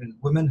pregnant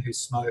women who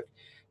smoke,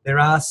 there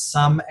are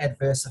some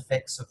adverse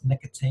effects of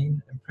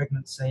nicotine in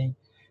pregnancy.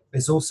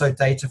 There's also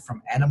data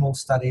from animal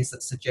studies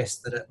that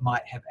suggest that it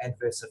might have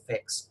adverse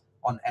effects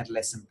on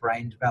adolescent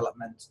brain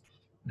development.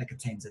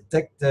 Nicotine's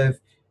addictive,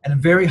 and in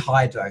very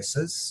high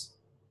doses,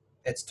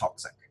 it's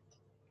toxic.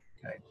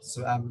 Okay,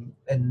 so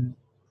and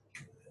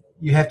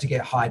you have to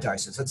get high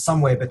doses. It's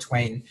somewhere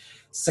between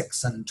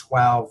 6 and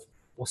 12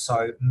 or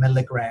so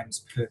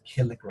milligrams per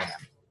kilogram.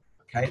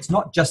 Okay, it's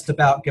not just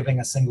about giving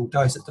a single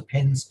dose. It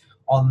depends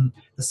on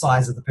the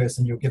size of the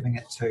person you're giving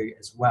it to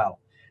as well.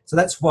 So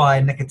that's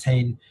why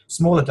nicotine,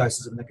 smaller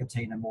doses of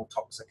nicotine are more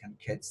toxic in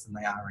kids than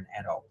they are in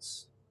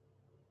adults.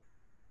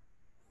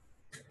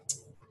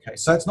 Okay,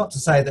 so it's not to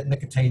say that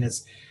nicotine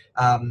is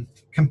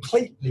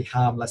completely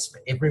harmless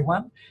for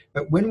everyone,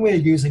 but when we're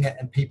using it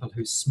in people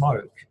who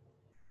smoke,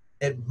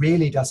 it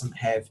really doesn't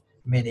have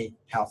many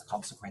health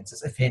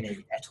consequences, if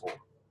any at all.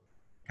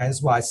 Okay,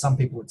 that's why some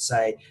people would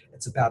say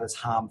it's about as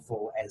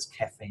harmful as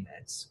caffeine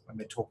is when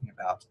we're talking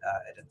about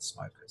it in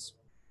smokers.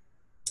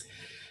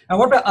 Now,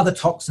 what about other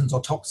toxins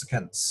or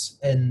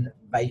toxicants in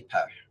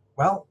vapor?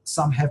 Well,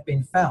 some have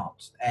been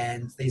found,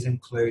 and these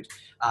include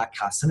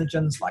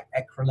carcinogens like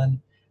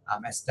acrolein,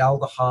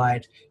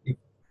 acetaldehyde,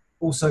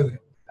 also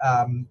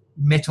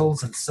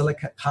metals and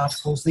silicate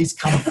particles. These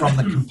come from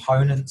the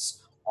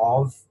components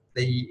of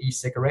the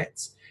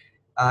e-cigarettes,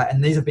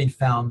 and these have been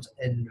found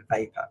in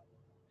vapor.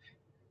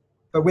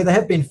 But where they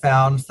have been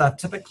found, they've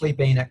typically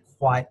been at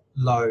quite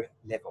low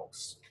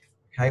levels,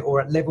 okay, or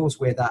at levels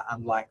where they're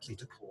unlikely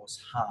to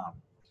cause harm.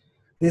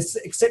 There's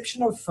the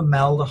exception of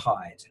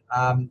formaldehyde.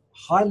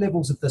 High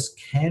levels of this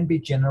can be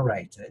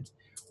generated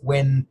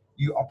when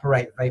you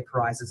operate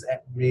vaporizers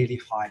at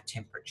really high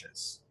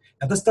temperatures.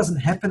 Now, this doesn't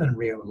happen in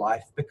real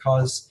life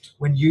because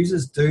when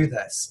users do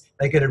this,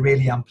 they get a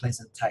really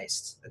unpleasant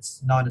taste.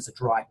 It's known as a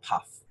dry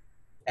puff.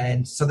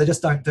 And so they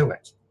just don't do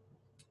it.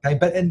 Okay,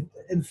 but in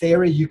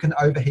theory, you can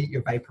overheat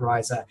your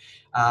vaporizer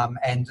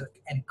and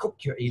cook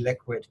your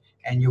e-liquid,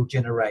 and you'll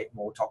generate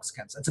more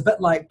toxicants. It's a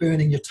bit like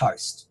burning your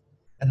toast.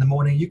 In the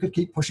morning, you could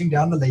keep pushing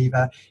down the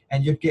lever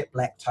and you'd get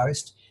black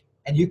toast,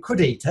 and you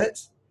could eat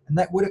it, and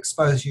that would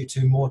expose you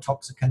to more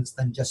toxicants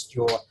than just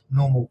your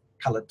normal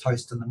colored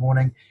toast in the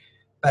morning.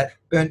 But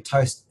burnt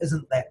toast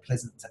isn't that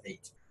pleasant to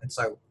eat. And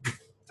so we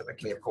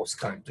typically, of course,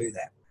 don't do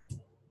that.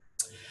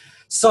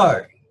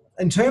 So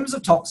in terms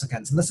of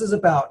toxicants, and this is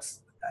about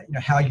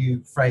how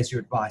you phrase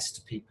your advice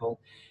to people,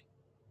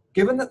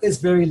 given that there's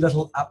very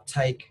little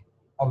uptake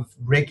of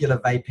regular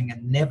vaping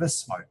in never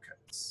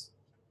smokers,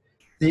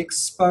 the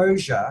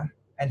exposure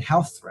and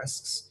health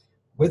risks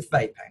with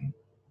vaping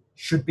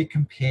should be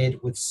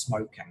compared with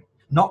smoking,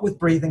 not with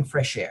breathing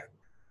fresh air.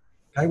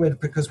 Okay,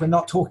 because we're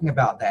not talking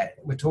about that.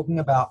 We're talking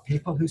about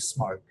people who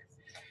smoke.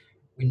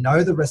 We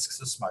know the risks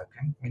of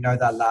smoking. We know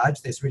they're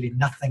large. There's really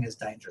nothing as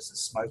dangerous as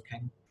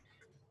smoking.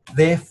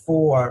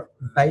 Therefore,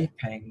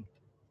 vaping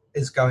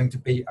is going to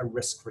be a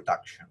risk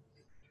reduction.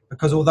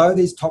 Because although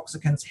these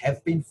toxicants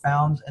have been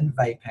found in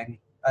vaping,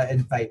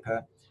 in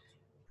vapor,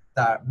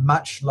 they're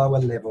much lower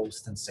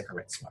levels than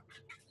cigarette smoke.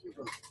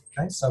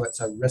 Okay, so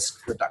it's a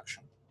risk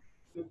reduction.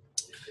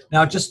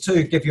 Now, just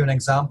to give you an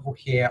example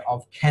here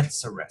of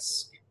cancer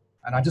risk,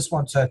 and I just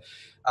want to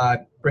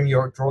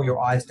draw your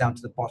eyes down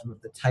to the bottom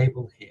of the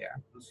table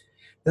here.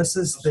 This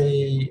is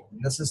the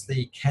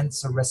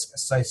cancer risk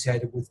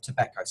associated with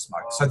tobacco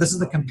smoke. So this is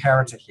the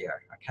comparator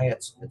here. Okay,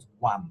 it's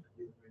 1.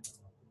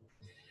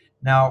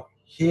 Now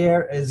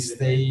here is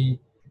the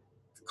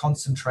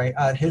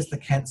here's the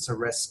cancer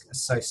risk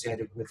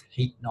associated with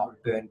heat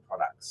not burn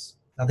products.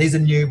 Now these are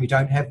new. We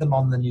don't have them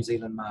on the New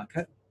Zealand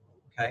market.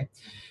 Okay,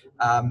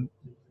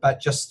 but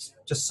just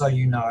so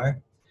you know,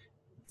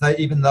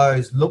 even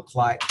those look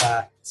like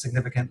they're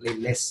significantly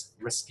less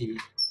risky in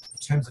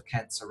terms of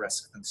cancer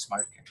risk than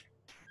smoking.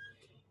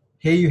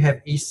 Here you have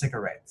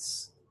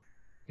e-cigarettes.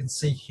 You can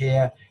see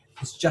here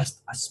it's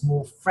just a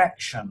small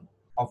fraction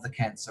of the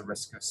cancer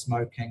risk of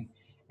smoking.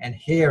 And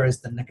here is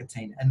the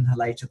nicotine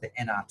inhalator, the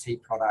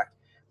NRT product,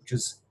 which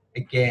is,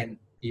 again,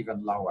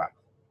 even lower.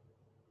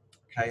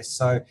 Okay,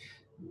 so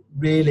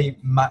really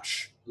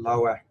much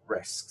lower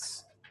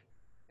risks.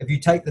 If you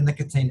take the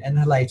nicotine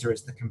inhalator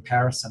as the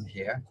comparison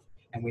here,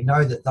 and we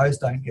know that those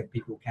don't give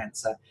people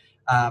cancer,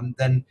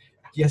 then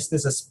yes,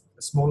 there's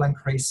a small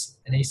increase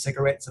in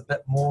e-cigarettes, a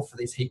bit more for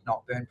these heat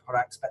not burn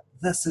products, but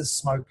this is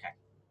smoking.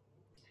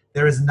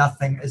 There is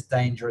nothing as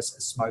dangerous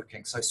as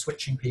smoking. So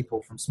switching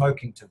people from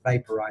smoking to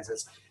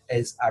vaporizers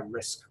is a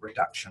risk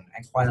reduction,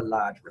 and quite a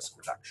large risk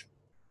reduction.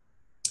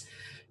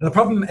 Now, the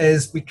problem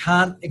is we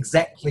can't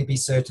exactly be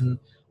certain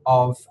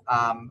of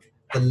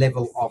the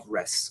level of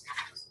risk,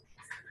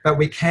 but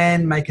we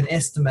can make an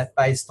estimate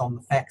based on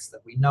the facts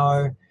that we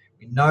know.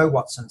 We know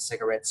what's in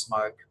cigarette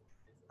smoke,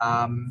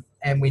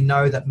 and we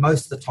know that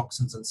most of the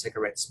toxins in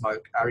cigarette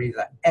smoke are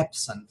either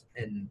absent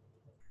in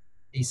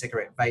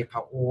e-cigarette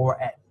vapor or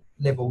at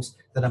levels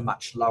that are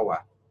much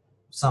lower,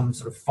 some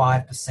sort of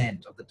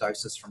 5% of the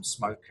doses from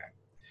smoking.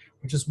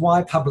 which is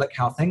why Public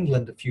Health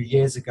England a few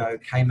years ago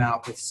came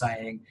out with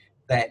saying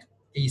that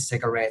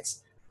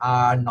e-cigarettes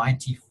are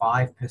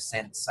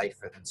 95%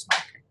 safer than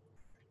smoking.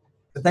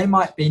 But they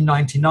might be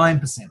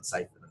 99%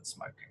 safer than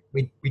smoking.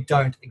 We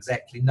don't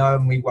exactly know,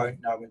 and we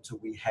won't know until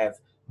we have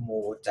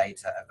more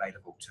data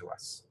available to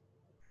us.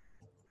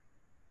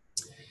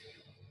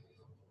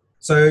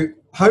 So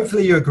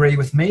hopefully you agree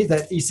with me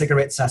that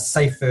e-cigarettes are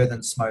safer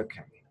than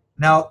smoking.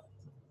 Now,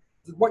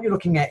 what you're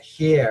looking at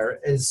here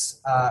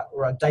is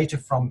data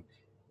from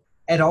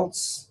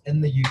adults in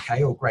the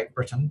UK or Great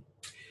Britain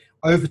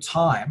over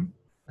time,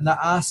 and they're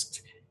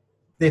asked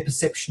their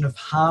perception of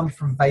harm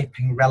from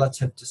vaping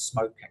relative to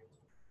smoking.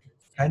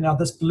 Okay, now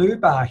this blue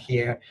bar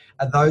here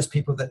are those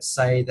people that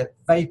say that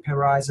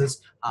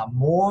vaporizers are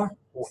more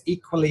or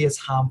equally as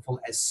harmful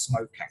as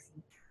smoking.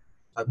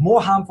 So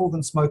more harmful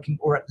than smoking,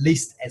 or at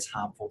least as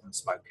harmful than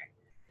smoking.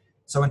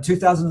 So in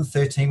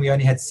 2013, we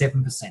only had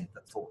 7%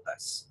 that thought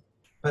this.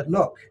 But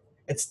look,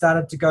 it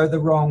started to go the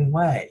wrong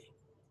way.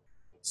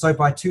 So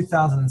by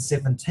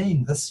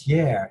 2017, this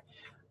year,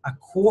 a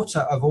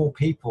quarter of all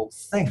people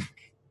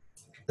think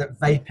that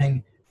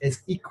vaping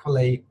is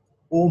equally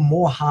or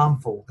more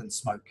harmful than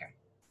smoking.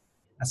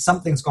 Now,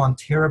 something's gone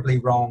terribly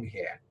wrong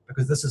here,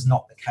 because this is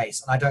not the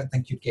case. And I don't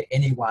think you'd get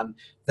anyone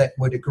that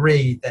would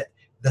agree that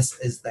this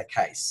is the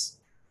case.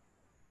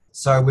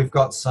 So we've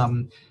got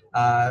some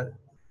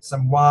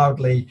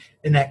wildly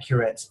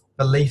inaccurate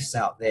beliefs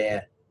out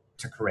there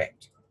to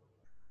correct.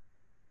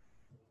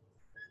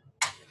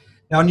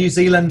 Now, in New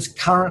Zealand,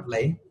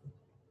 currently,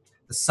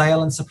 the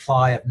sale and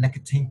supply of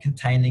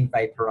nicotine-containing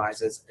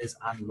vaporizers is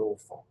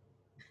unlawful,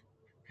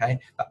 okay?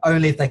 But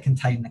only if they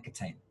contain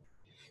nicotine.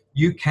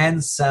 You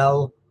can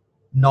sell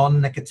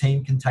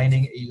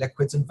non-nicotine-containing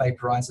e-liquids and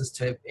vaporizers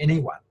to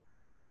anyone,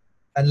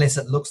 unless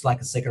it looks like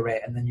a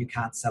cigarette, and then you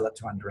can't sell it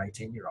to under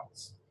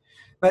 18-year-olds.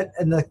 But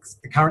in the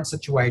current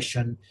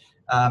situation,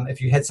 if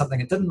you had something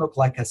that didn't look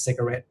like a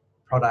cigarette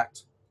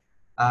product,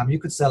 you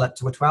could sell it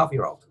to a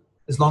 12-year-old,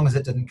 as long as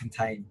it didn't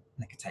contain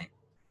nicotine,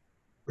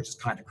 which is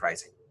kind of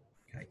crazy.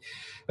 Okay.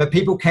 But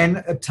people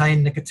can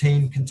obtain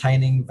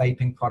nicotine-containing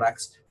vaping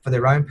products for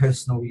their own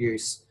personal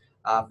use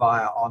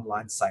via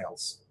online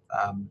sales,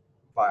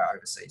 via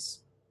overseas.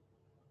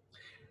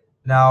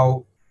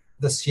 Now,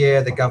 this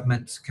year, the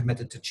government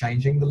committed to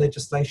changing the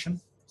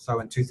legislation. So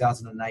in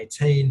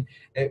 2018,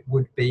 it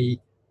would be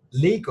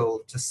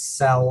legal to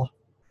sell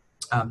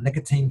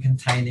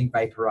nicotine-containing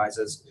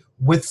vaporizers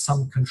with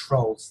some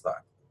controls, though.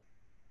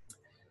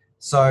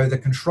 So the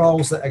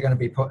controls that are going to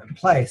be put in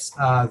place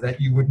are that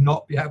you would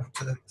not be able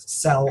to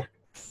sell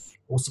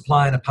or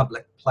supply in a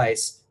public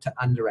place to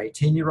under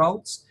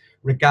 18-year-olds,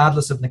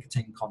 regardless of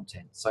nicotine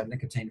content. So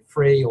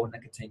nicotine-free or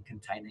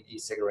nicotine-containing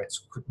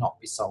e-cigarettes could not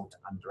be sold to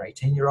under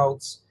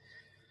 18-year-olds.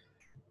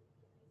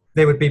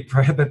 There would be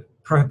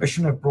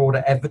prohibition of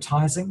broader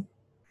advertising.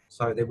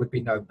 So there would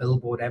be no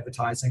billboard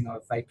advertising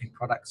of vaping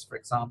products, for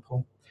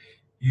example.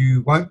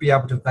 You won't be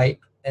able to vape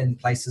in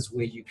places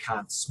where you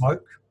can't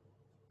smoke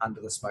under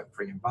the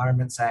Smoke-Free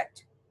Environments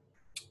Act.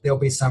 There'll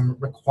be some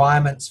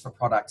requirements for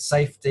product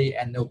safety,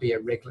 and there'll be a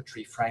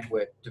regulatory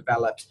framework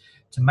developed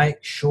to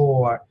make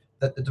sure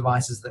that the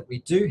devices that we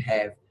do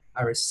have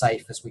are as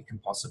safe as we can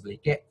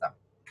possibly get them.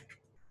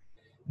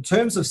 In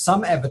terms of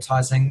some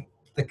advertising,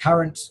 the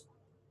current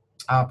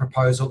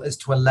proposal is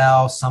to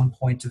allow some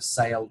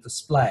point-of-sale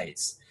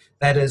displays.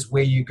 That is,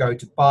 where you go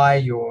to buy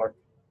your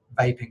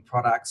vaping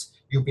products,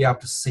 you'll be able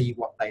to see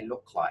what they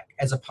look like,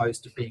 as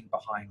opposed to being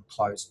behind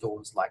closed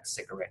doors like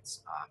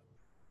cigarettes are.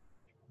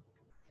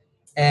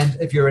 And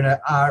if you're in an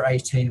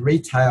R18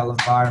 retail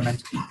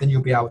environment, then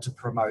you'll be able to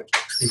promote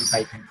the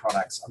vaping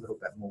products a little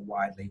bit more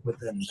widely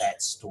within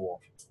that store.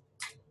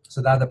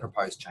 So they're the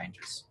proposed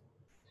changes.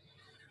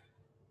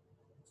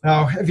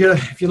 Now, if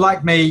you're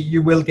like me,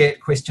 you will get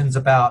questions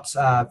about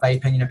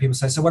vaping. You know, people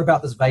say, so what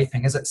about this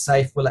vaping? Is it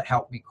safe? Will it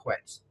help me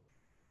quit?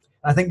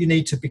 I think you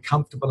need to be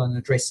comfortable in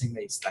addressing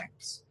these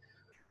things.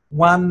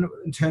 One,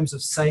 in terms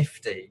of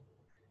safety,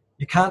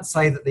 you can't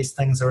say that these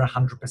things are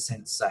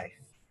 100% safe,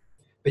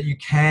 but you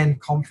can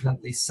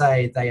confidently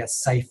say they are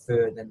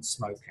safer than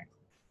smoking.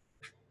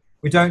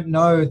 We don't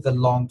know the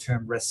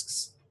long-term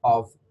risks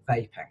of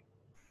vaping.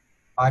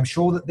 I'm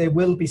sure that there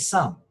will be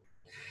some,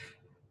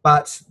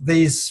 but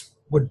these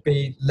would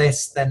be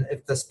less than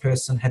if this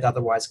person had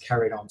otherwise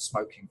carried on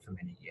smoking for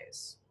many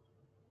years.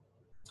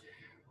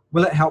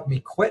 Will it help me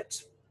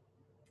quit?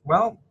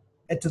 Well,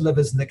 it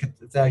delivers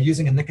nicotine. They're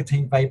using a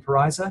nicotine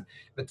vaporizer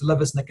that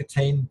delivers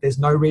nicotine. There's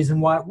no reason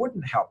why it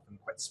wouldn't help them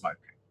quit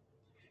smoking.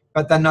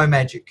 But they're no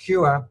magic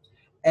cure,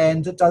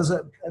 and it does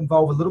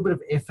involve a little bit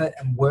of effort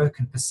and work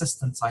and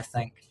persistence, I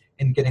think,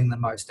 in getting the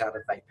most out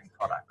of vaping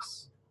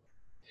products.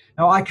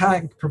 Now, I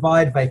can't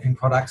provide vaping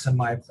products in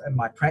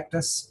my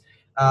practice,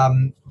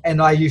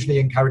 and I usually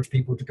encourage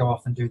people to go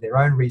off and do their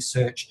own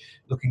research,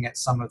 looking at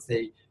some of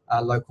the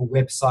local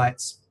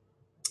websites,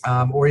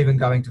 or even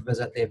going to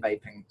visit their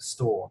vaping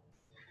store.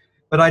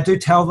 But I do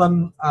tell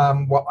them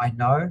what I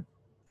know,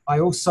 I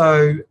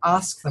also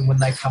ask them when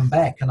they come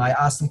back, and I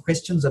ask them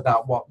questions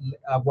about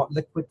what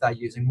liquid they're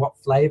using, what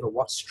flavor,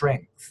 what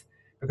strength,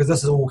 because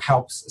this all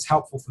is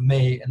helpful for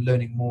me in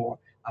learning more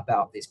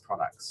about these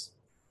products.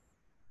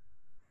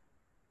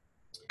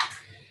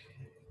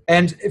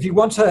 And if you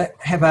want to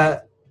have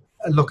a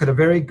look at a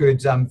very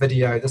good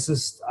video, this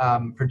is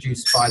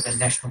produced by the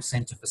National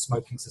Centre for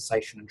Smoking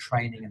Cessation and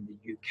Training in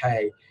the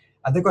UK.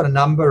 They've got a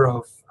number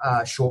of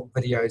short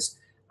videos.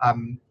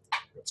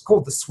 It's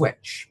called The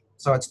Switch.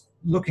 So it's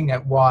looking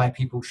at why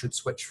people should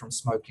switch from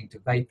smoking to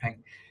vaping.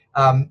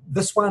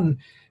 This one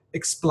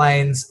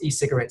explains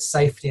e-cigarette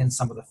safety and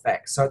some of the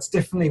facts. So it's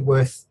definitely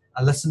worth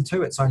a listen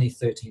to. It's only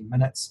 13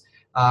 minutes.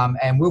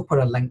 And we'll put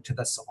a link to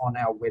this on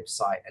our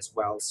website as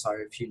well. So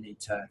if you need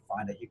to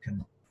find it, you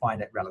can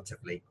find it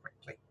relatively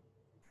quickly.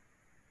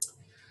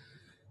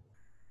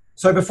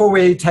 So before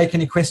we take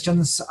any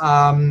questions,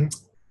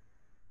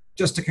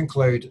 just to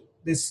conclude,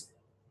 there's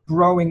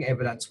growing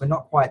evidence. We're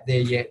not quite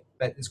there yet,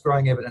 but there's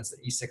growing evidence that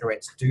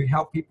e-cigarettes do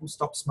help people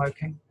stop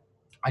smoking.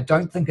 I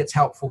don't think it's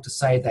helpful to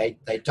say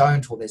they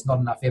don't, or there's not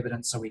enough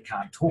evidence so we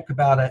can't talk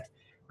about it.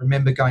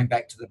 Remember, going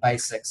back to the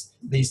basics,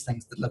 these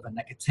things deliver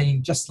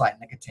nicotine, just like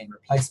nicotine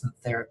replacement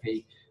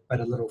therapy, but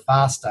a little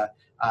faster,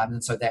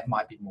 and so that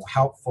might be more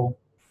helpful.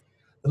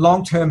 The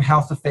long-term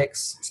health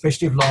effects,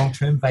 especially of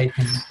long-term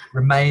vaping,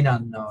 remain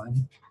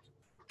unknown,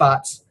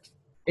 but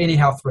any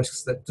health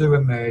risks that do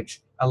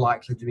emerge are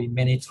likely to be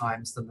many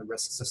times than the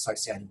risks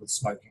associated with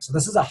smoking. So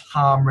this is a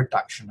harm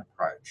reduction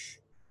approach.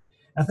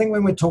 I think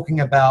when we're talking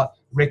about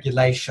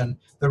regulation,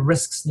 the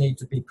risks need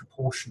to be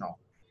proportional.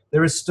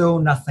 There is still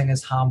nothing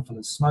as harmful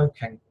as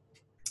smoking.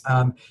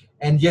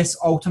 And yes,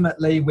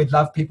 ultimately, we'd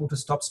love people to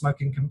stop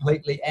smoking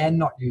completely and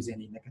not use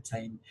any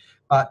nicotine,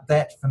 but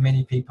that for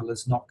many people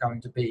is not going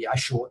to be a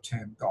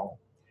short-term goal.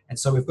 And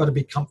so we've got to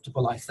be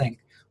comfortable, I think,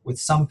 with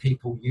some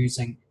people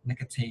using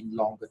nicotine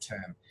longer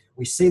term.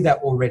 We see that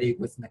already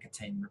with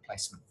nicotine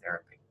replacement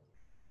therapy.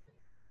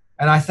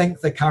 And I think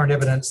the current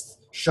evidence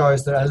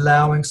shows that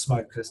allowing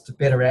smokers to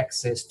better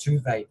access to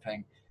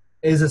vaping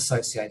is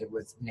associated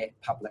with net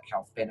public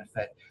health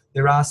benefit.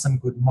 There are some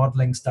good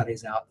modelling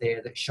studies out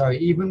there that show,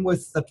 even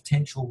with the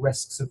potential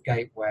risks of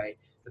gateway,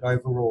 that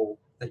overall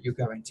that you're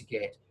going to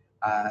get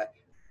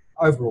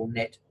overall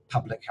net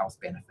public health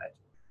benefit.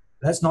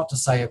 That's not to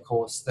say, of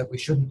course, that we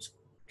shouldn't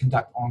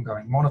conduct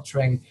ongoing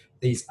monitoring.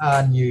 These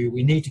are new.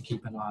 We need to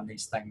keep an eye on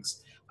these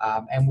things,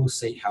 and we'll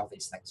see how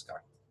these things go.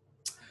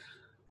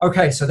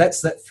 Okay, so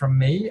that's it from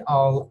me.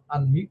 I'll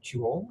unmute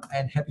you all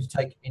and happy to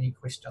take any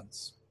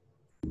questions.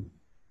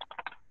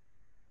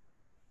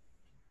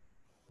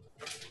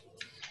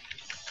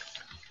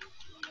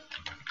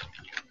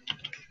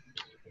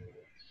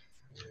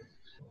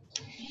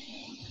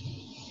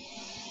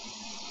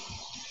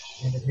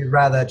 And if you'd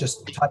rather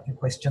just type your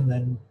question,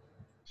 then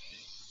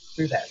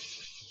do that.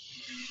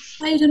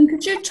 Hayden,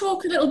 could you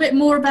talk a little bit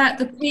more about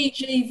the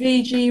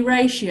PG-VG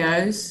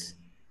ratios?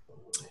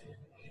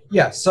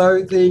 Yeah,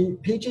 so the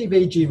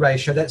PG-VG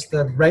ratio, that's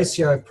the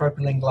ratio of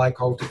propylene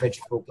glycol to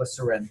vegetable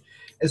glycerin,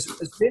 is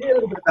really a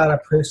little bit about a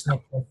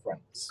personal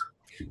preference.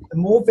 The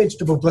more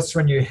vegetable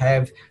glycerin you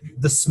have,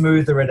 the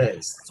smoother it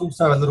is. It's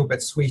also a little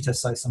bit sweeter,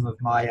 so some of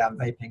my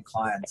vaping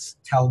clients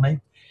tell me.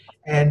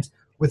 And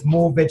with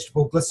more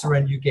vegetable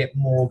glycerin, you get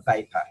more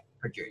vapor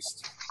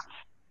produced.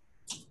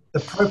 The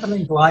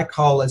propylene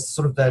glycol is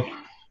sort of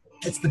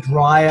it's the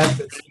drier,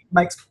 it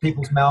makes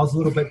people's mouths a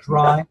little bit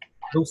dry.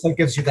 It also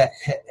gives you that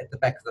hit at the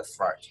back of the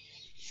throat.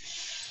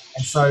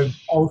 And so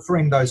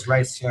altering those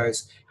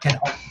ratios can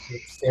alter the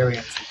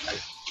experience of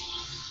vaping.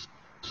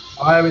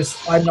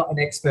 I'm not an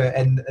expert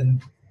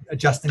in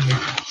adjusting these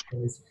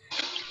ratios,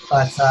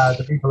 but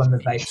the people in the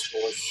vape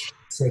stores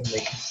certainly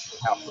can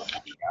help in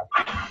that regard.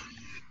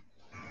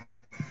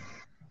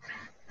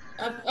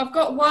 I've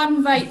got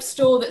one vape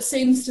store that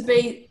seems to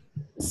be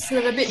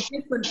sort of a bit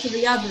different to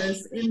the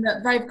others in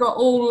that they've got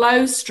all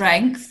low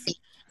strength,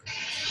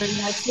 so,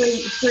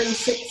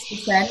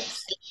 3-6%,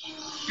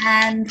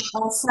 and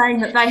are saying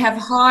that they have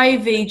high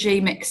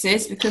VG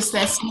mixes because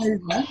they're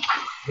smoother,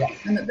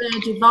 and that their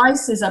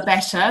devices are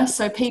better,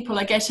 so people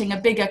are getting a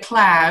bigger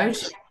cloud.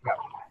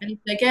 And if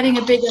they're getting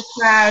a bigger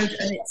cloud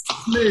and it's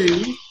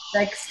smooth,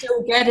 they're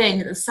still getting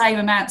the same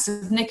amounts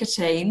of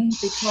nicotine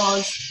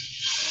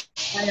because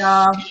they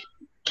are,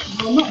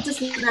 well, not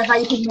just that they're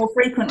vaping more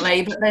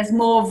frequently, but there's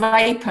more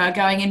vapor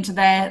going into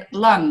their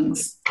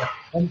lungs.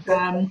 And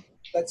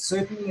that's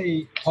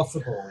certainly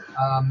possible.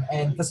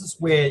 And this is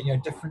where,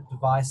 different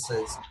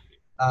devices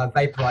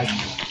vaporize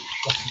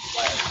different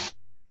ways.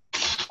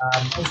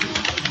 As you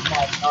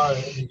might know,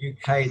 in the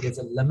UK, there's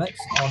a limit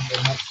on the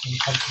maximum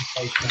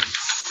concentration.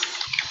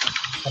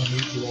 I'm going to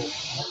mute you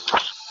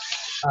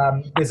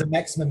all. There's a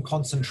maximum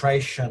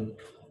concentration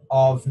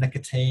of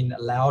nicotine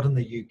allowed in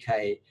the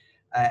UK,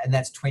 and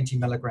that's 20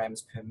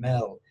 milligrams per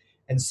mil.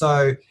 And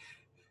so,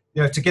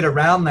 to get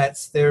around that,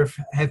 there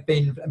have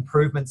been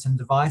improvements in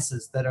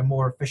devices that are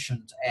more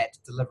efficient at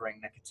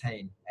delivering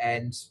nicotine.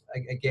 And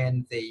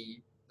again,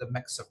 the the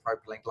mix of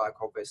propylene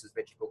glycol versus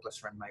vegetable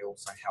glycerin may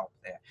also help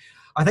there.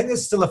 I think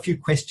there's still a few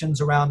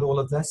questions around all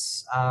of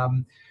this.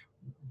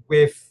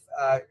 We've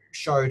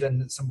showed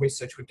in some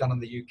research we've done in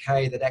the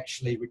UK that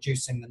actually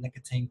reducing the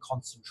nicotine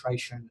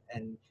concentration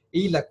in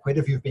e-liquid,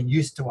 if you've been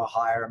used to a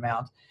higher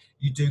amount,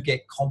 you do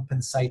get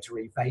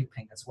compensatory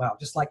vaping as well,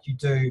 just like you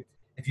do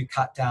if you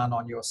cut down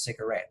on your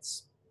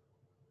cigarettes.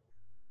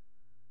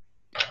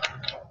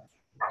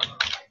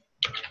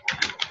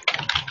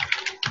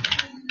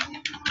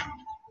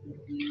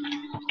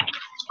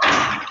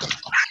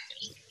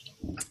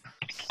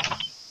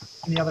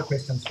 Any other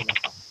questions for me?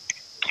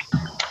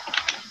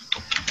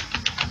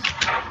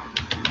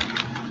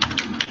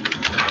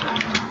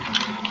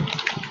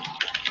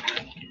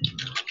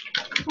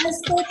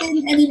 Has there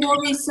been any more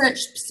research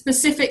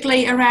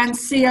specifically around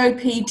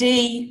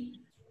COPD?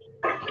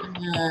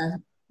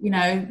 You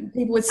know,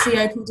 people with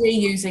COPD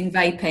using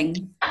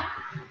vaping?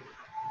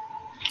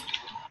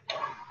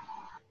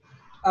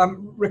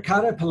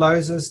 Riccardo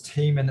Pellosa's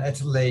team in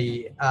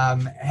Italy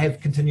have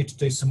continued to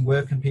do some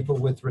work in people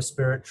with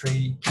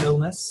respiratory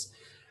illness.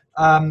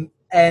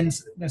 And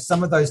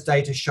some of those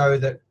data show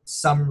that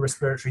some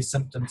respiratory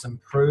symptoms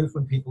improve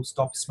when people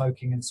stop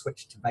smoking and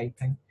switch to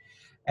vaping.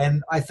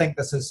 And I think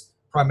this is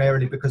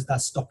primarily because they're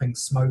stopping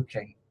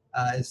smoking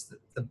is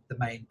the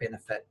main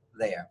benefit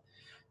there.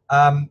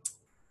 I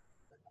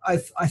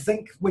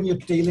think when you're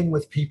dealing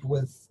with people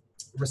with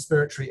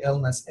respiratory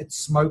illness, it's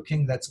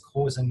smoking that's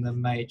causing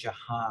them major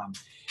harm.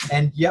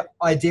 And yep,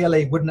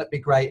 ideally, wouldn't it be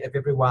great if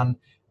everyone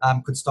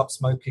could stop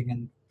smoking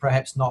and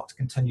perhaps not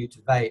continue to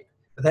vape?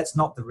 But that's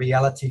not the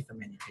reality for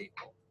many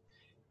people.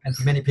 And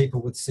for many people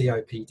with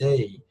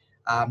COPD,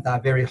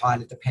 they're very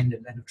highly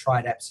dependent and have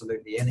tried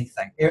absolutely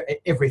anything,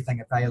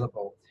 everything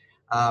available.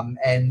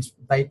 And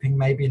vaping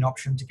may be an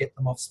option to get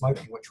them off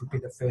smoking, which would be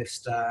the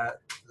first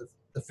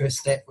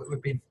step. It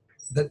would be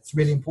that's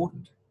really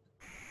important.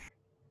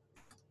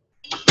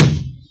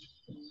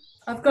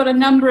 I've got a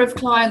number of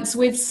clients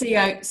with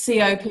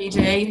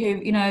COPD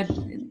who, you know,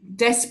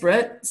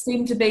 desperate,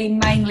 seem to be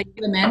mainly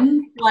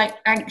women, like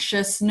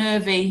anxious,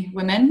 nervy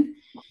women.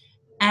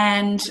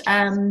 And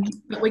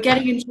but we're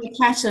getting into a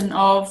pattern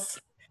of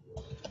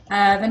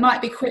they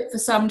might be quit for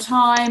some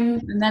time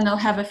and then they'll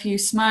have a few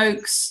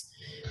smokes.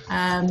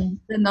 Then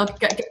they'll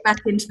get back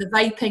into the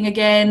vaping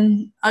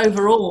again.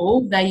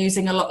 Overall, they're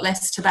using a lot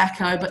less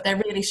tobacco, but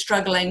they're really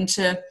struggling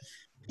to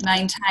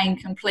maintain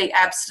complete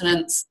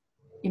abstinence,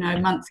 you know,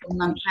 month in,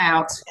 month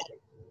out.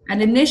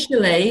 And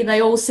initially,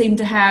 they all seem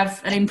to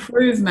have an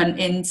improvement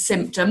in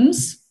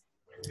symptoms,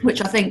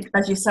 which I think,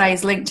 as you say,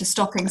 is linked to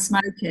stopping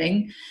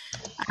smoking.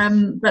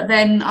 But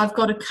then I've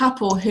got a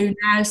couple who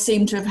now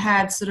seem to have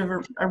had sort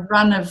of a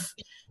run of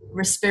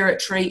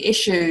respiratory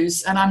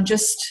issues, and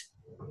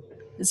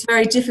it's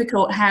very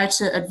difficult how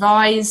to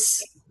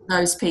advise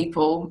those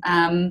people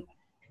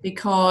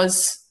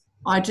because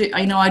I do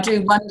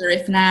wonder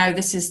if now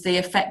this is the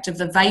effect of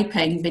the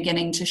vaping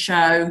beginning to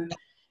show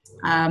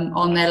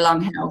on their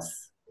lung health.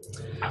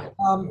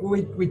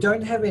 We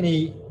don't have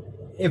any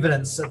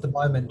evidence at the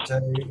moment to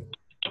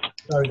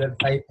show that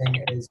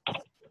vaping is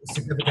a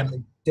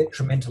significantly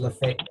detrimental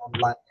effect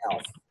on lung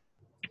health.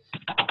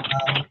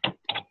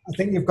 I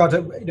think you've got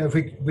to, you know, if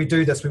we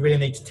do this, we really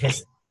need to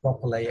test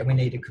properly, and we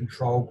need a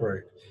control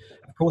group.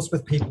 Of course,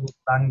 with people with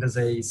lung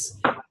disease,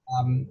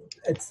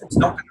 it's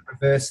not going to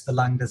reverse the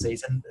lung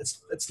disease, and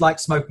it's like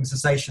smoking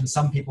cessation.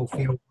 Some people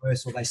feel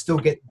worse, or they still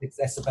get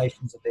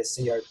exacerbations of their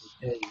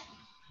COPD.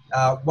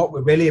 What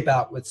we're really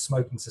about with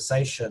smoking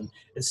cessation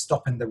is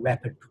stopping the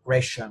rapid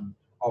progression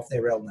of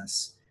their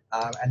illness,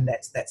 and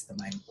that's the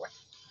main point.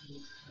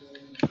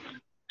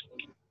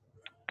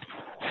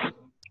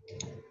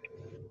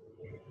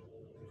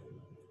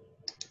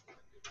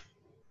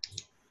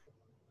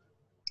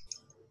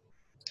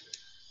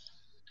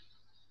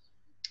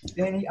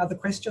 Any other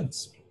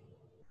questions?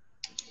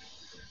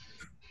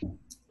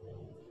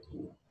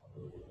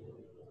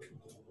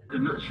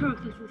 I'm not sure if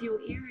this is your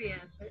area,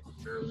 but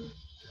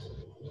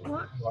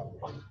what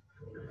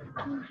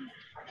causes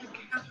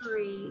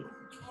recovery?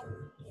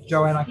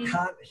 Joanne, I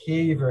can't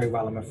hear you very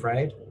well, I'm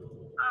afraid.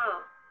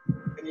 Oh.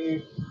 Can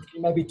you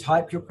maybe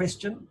type your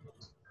question?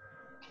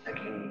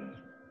 Okay.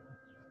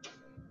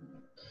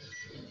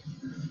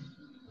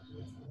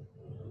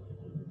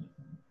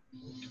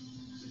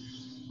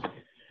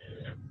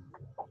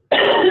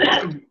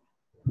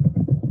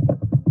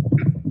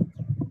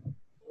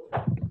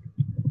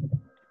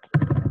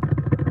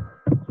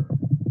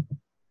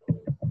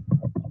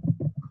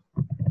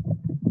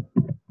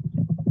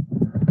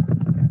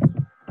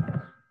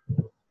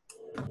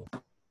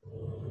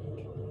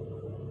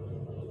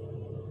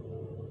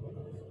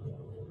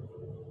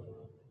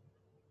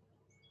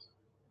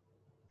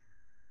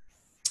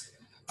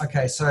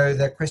 Okay, so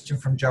the question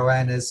from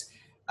Joanne is,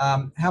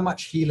 how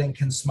much healing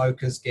can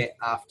smokers get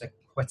after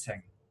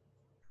quitting?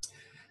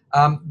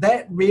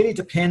 That really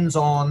depends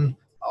on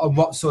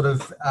what sort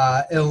of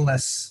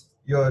illness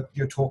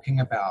you're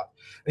talking about.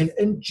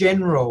 In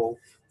general,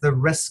 the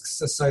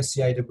risks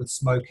associated with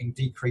smoking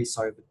decrease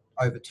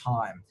over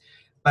time.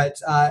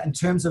 But in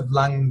terms of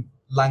lung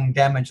lung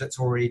damage that's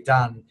already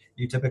done,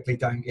 you typically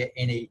don't get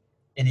any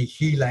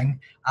healing.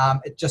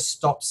 It just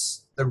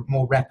stops the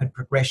more rapid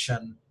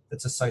progression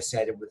that's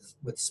associated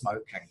with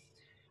smoking.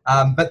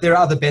 But there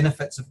are other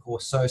benefits, of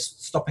course. So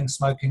stopping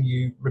smoking,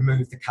 you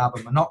remove the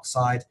carbon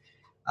monoxide.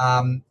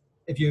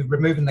 If you're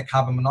removing the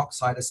carbon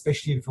monoxide,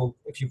 especially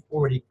if you've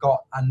already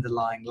got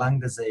underlying lung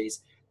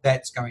disease,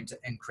 that's going to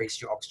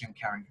increase your oxygen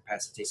carrying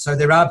capacity. So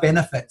there are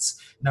benefits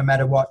no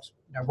matter what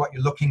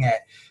you're looking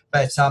at.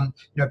 But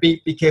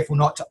be careful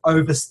not to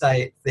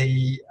overstate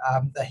the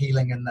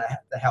healing and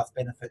the health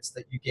benefits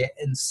that you get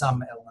in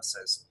some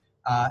illnesses.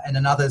 And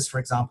in others, for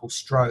example,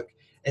 stroke,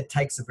 it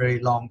takes a very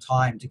long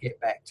time to get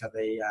back to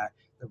the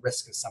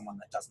risk of someone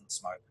that doesn't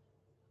smoke.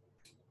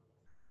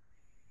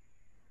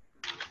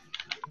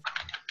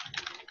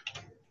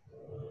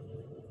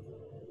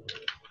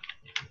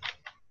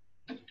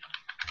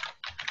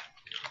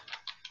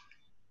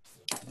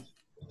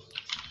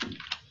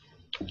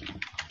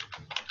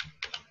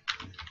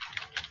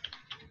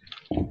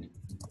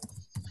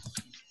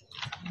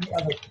 Any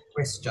other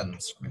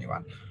questions from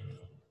anyone?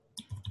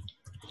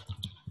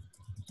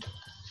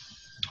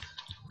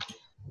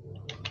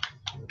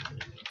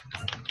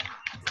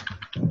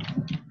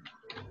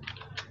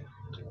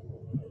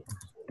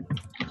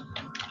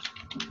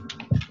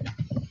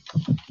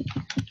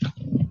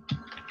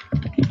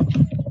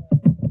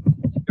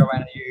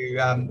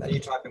 Joanne, are you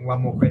typing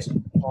one more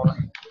question?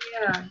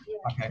 Yeah.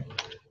 Okay.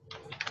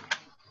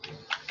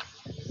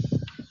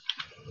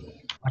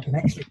 I can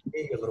actually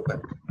hear you a little bit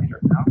better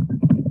now.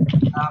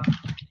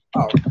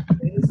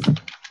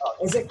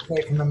 Is it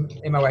clear from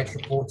the MOH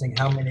reporting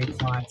how many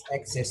clients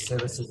access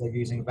services are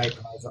using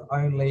vaporizer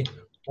only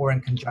or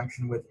in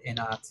conjunction with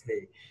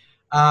NRT?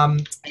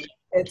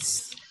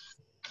 It's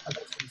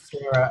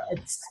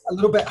a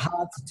little bit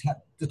hard to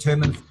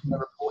determine from the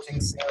reporting,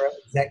 Sarah,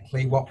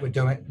 exactly what we're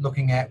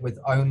looking at with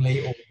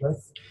only or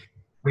with.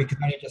 We can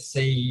only just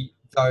see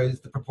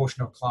the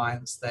proportion of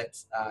clients that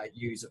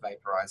use a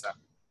vaporizer.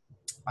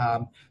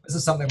 This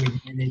is something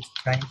we need to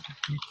change in the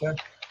future.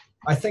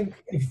 I think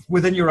if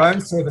within your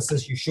own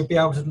services, you should be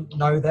able to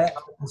know that,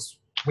 because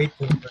we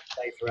put the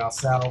data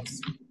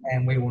ourselves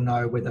and we will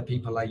know whether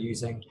people are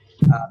using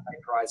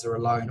vaporizer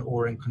alone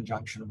or in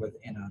conjunction with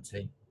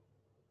NRT.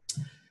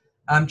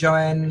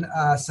 Joanne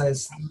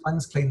says,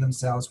 lungs clean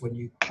themselves when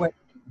you quit.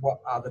 What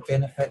are the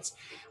benefits?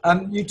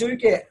 You do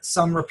get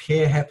some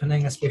repair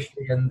happening,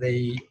 especially in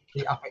the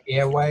upper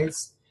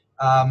airways,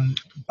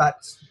 but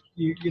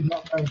you're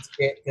not going to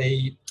get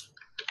the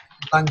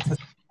lung tissue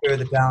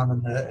further down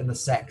in the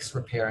sacs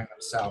repairing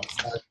themselves.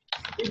 So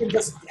even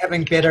just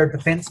having better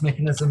defense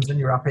mechanisms in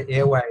your upper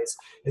airways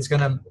is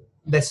going to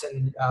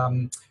lessen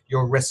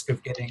your risk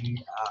of getting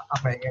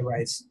upper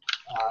airways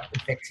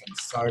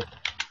infections. So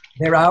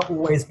there are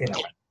always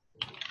benefits.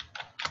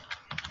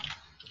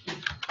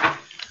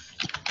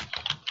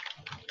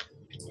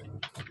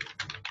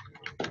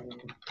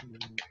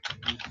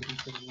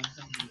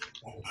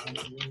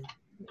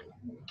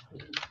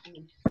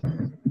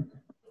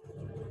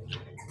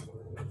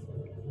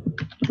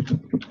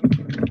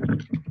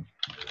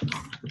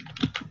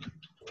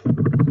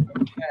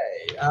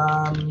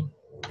 Okay.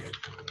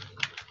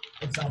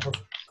 Examples.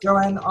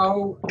 Joanne,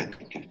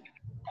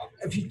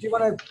 if you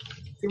want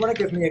to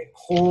give me a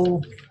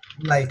call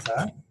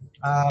later,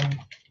 I'll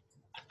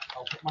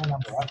put my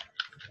number up,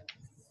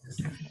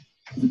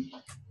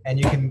 and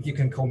you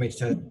can call me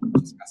to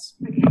discuss.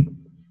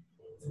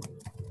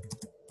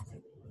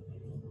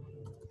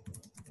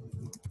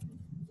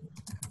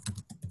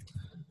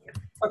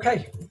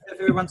 Okay, if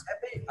everyone's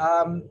happy,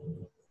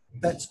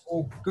 that's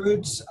all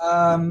good.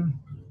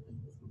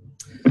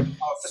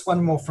 Just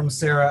one more from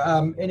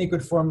Sarah. Any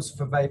good forums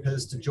for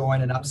vapers to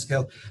join and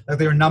upskill?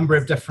 There are a number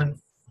of different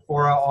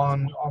fora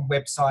on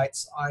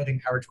websites. I'd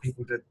encourage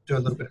people to do a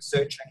little bit of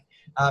searching.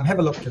 Have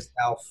a look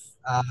yourself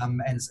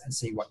and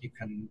see what you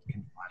can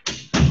find.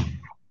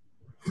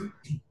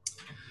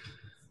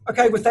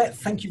 Okay, with that,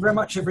 thank you very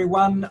much,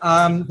 everyone.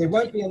 There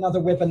won't be another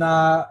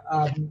webinar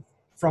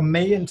from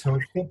me until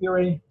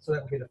February, so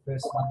that will be the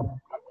first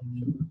one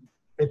in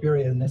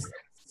February, and this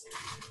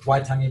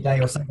Waitangi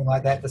Day or something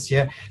like that this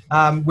year.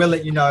 We'll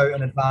let you know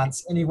in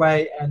advance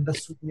anyway, and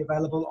this will be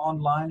available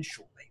online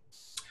shortly.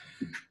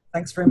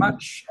 Thanks very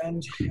much,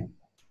 and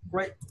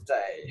great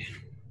day,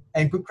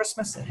 and good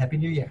Christmas and Happy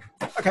New Year.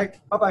 Okay,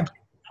 bye-bye.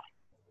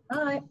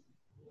 Bye.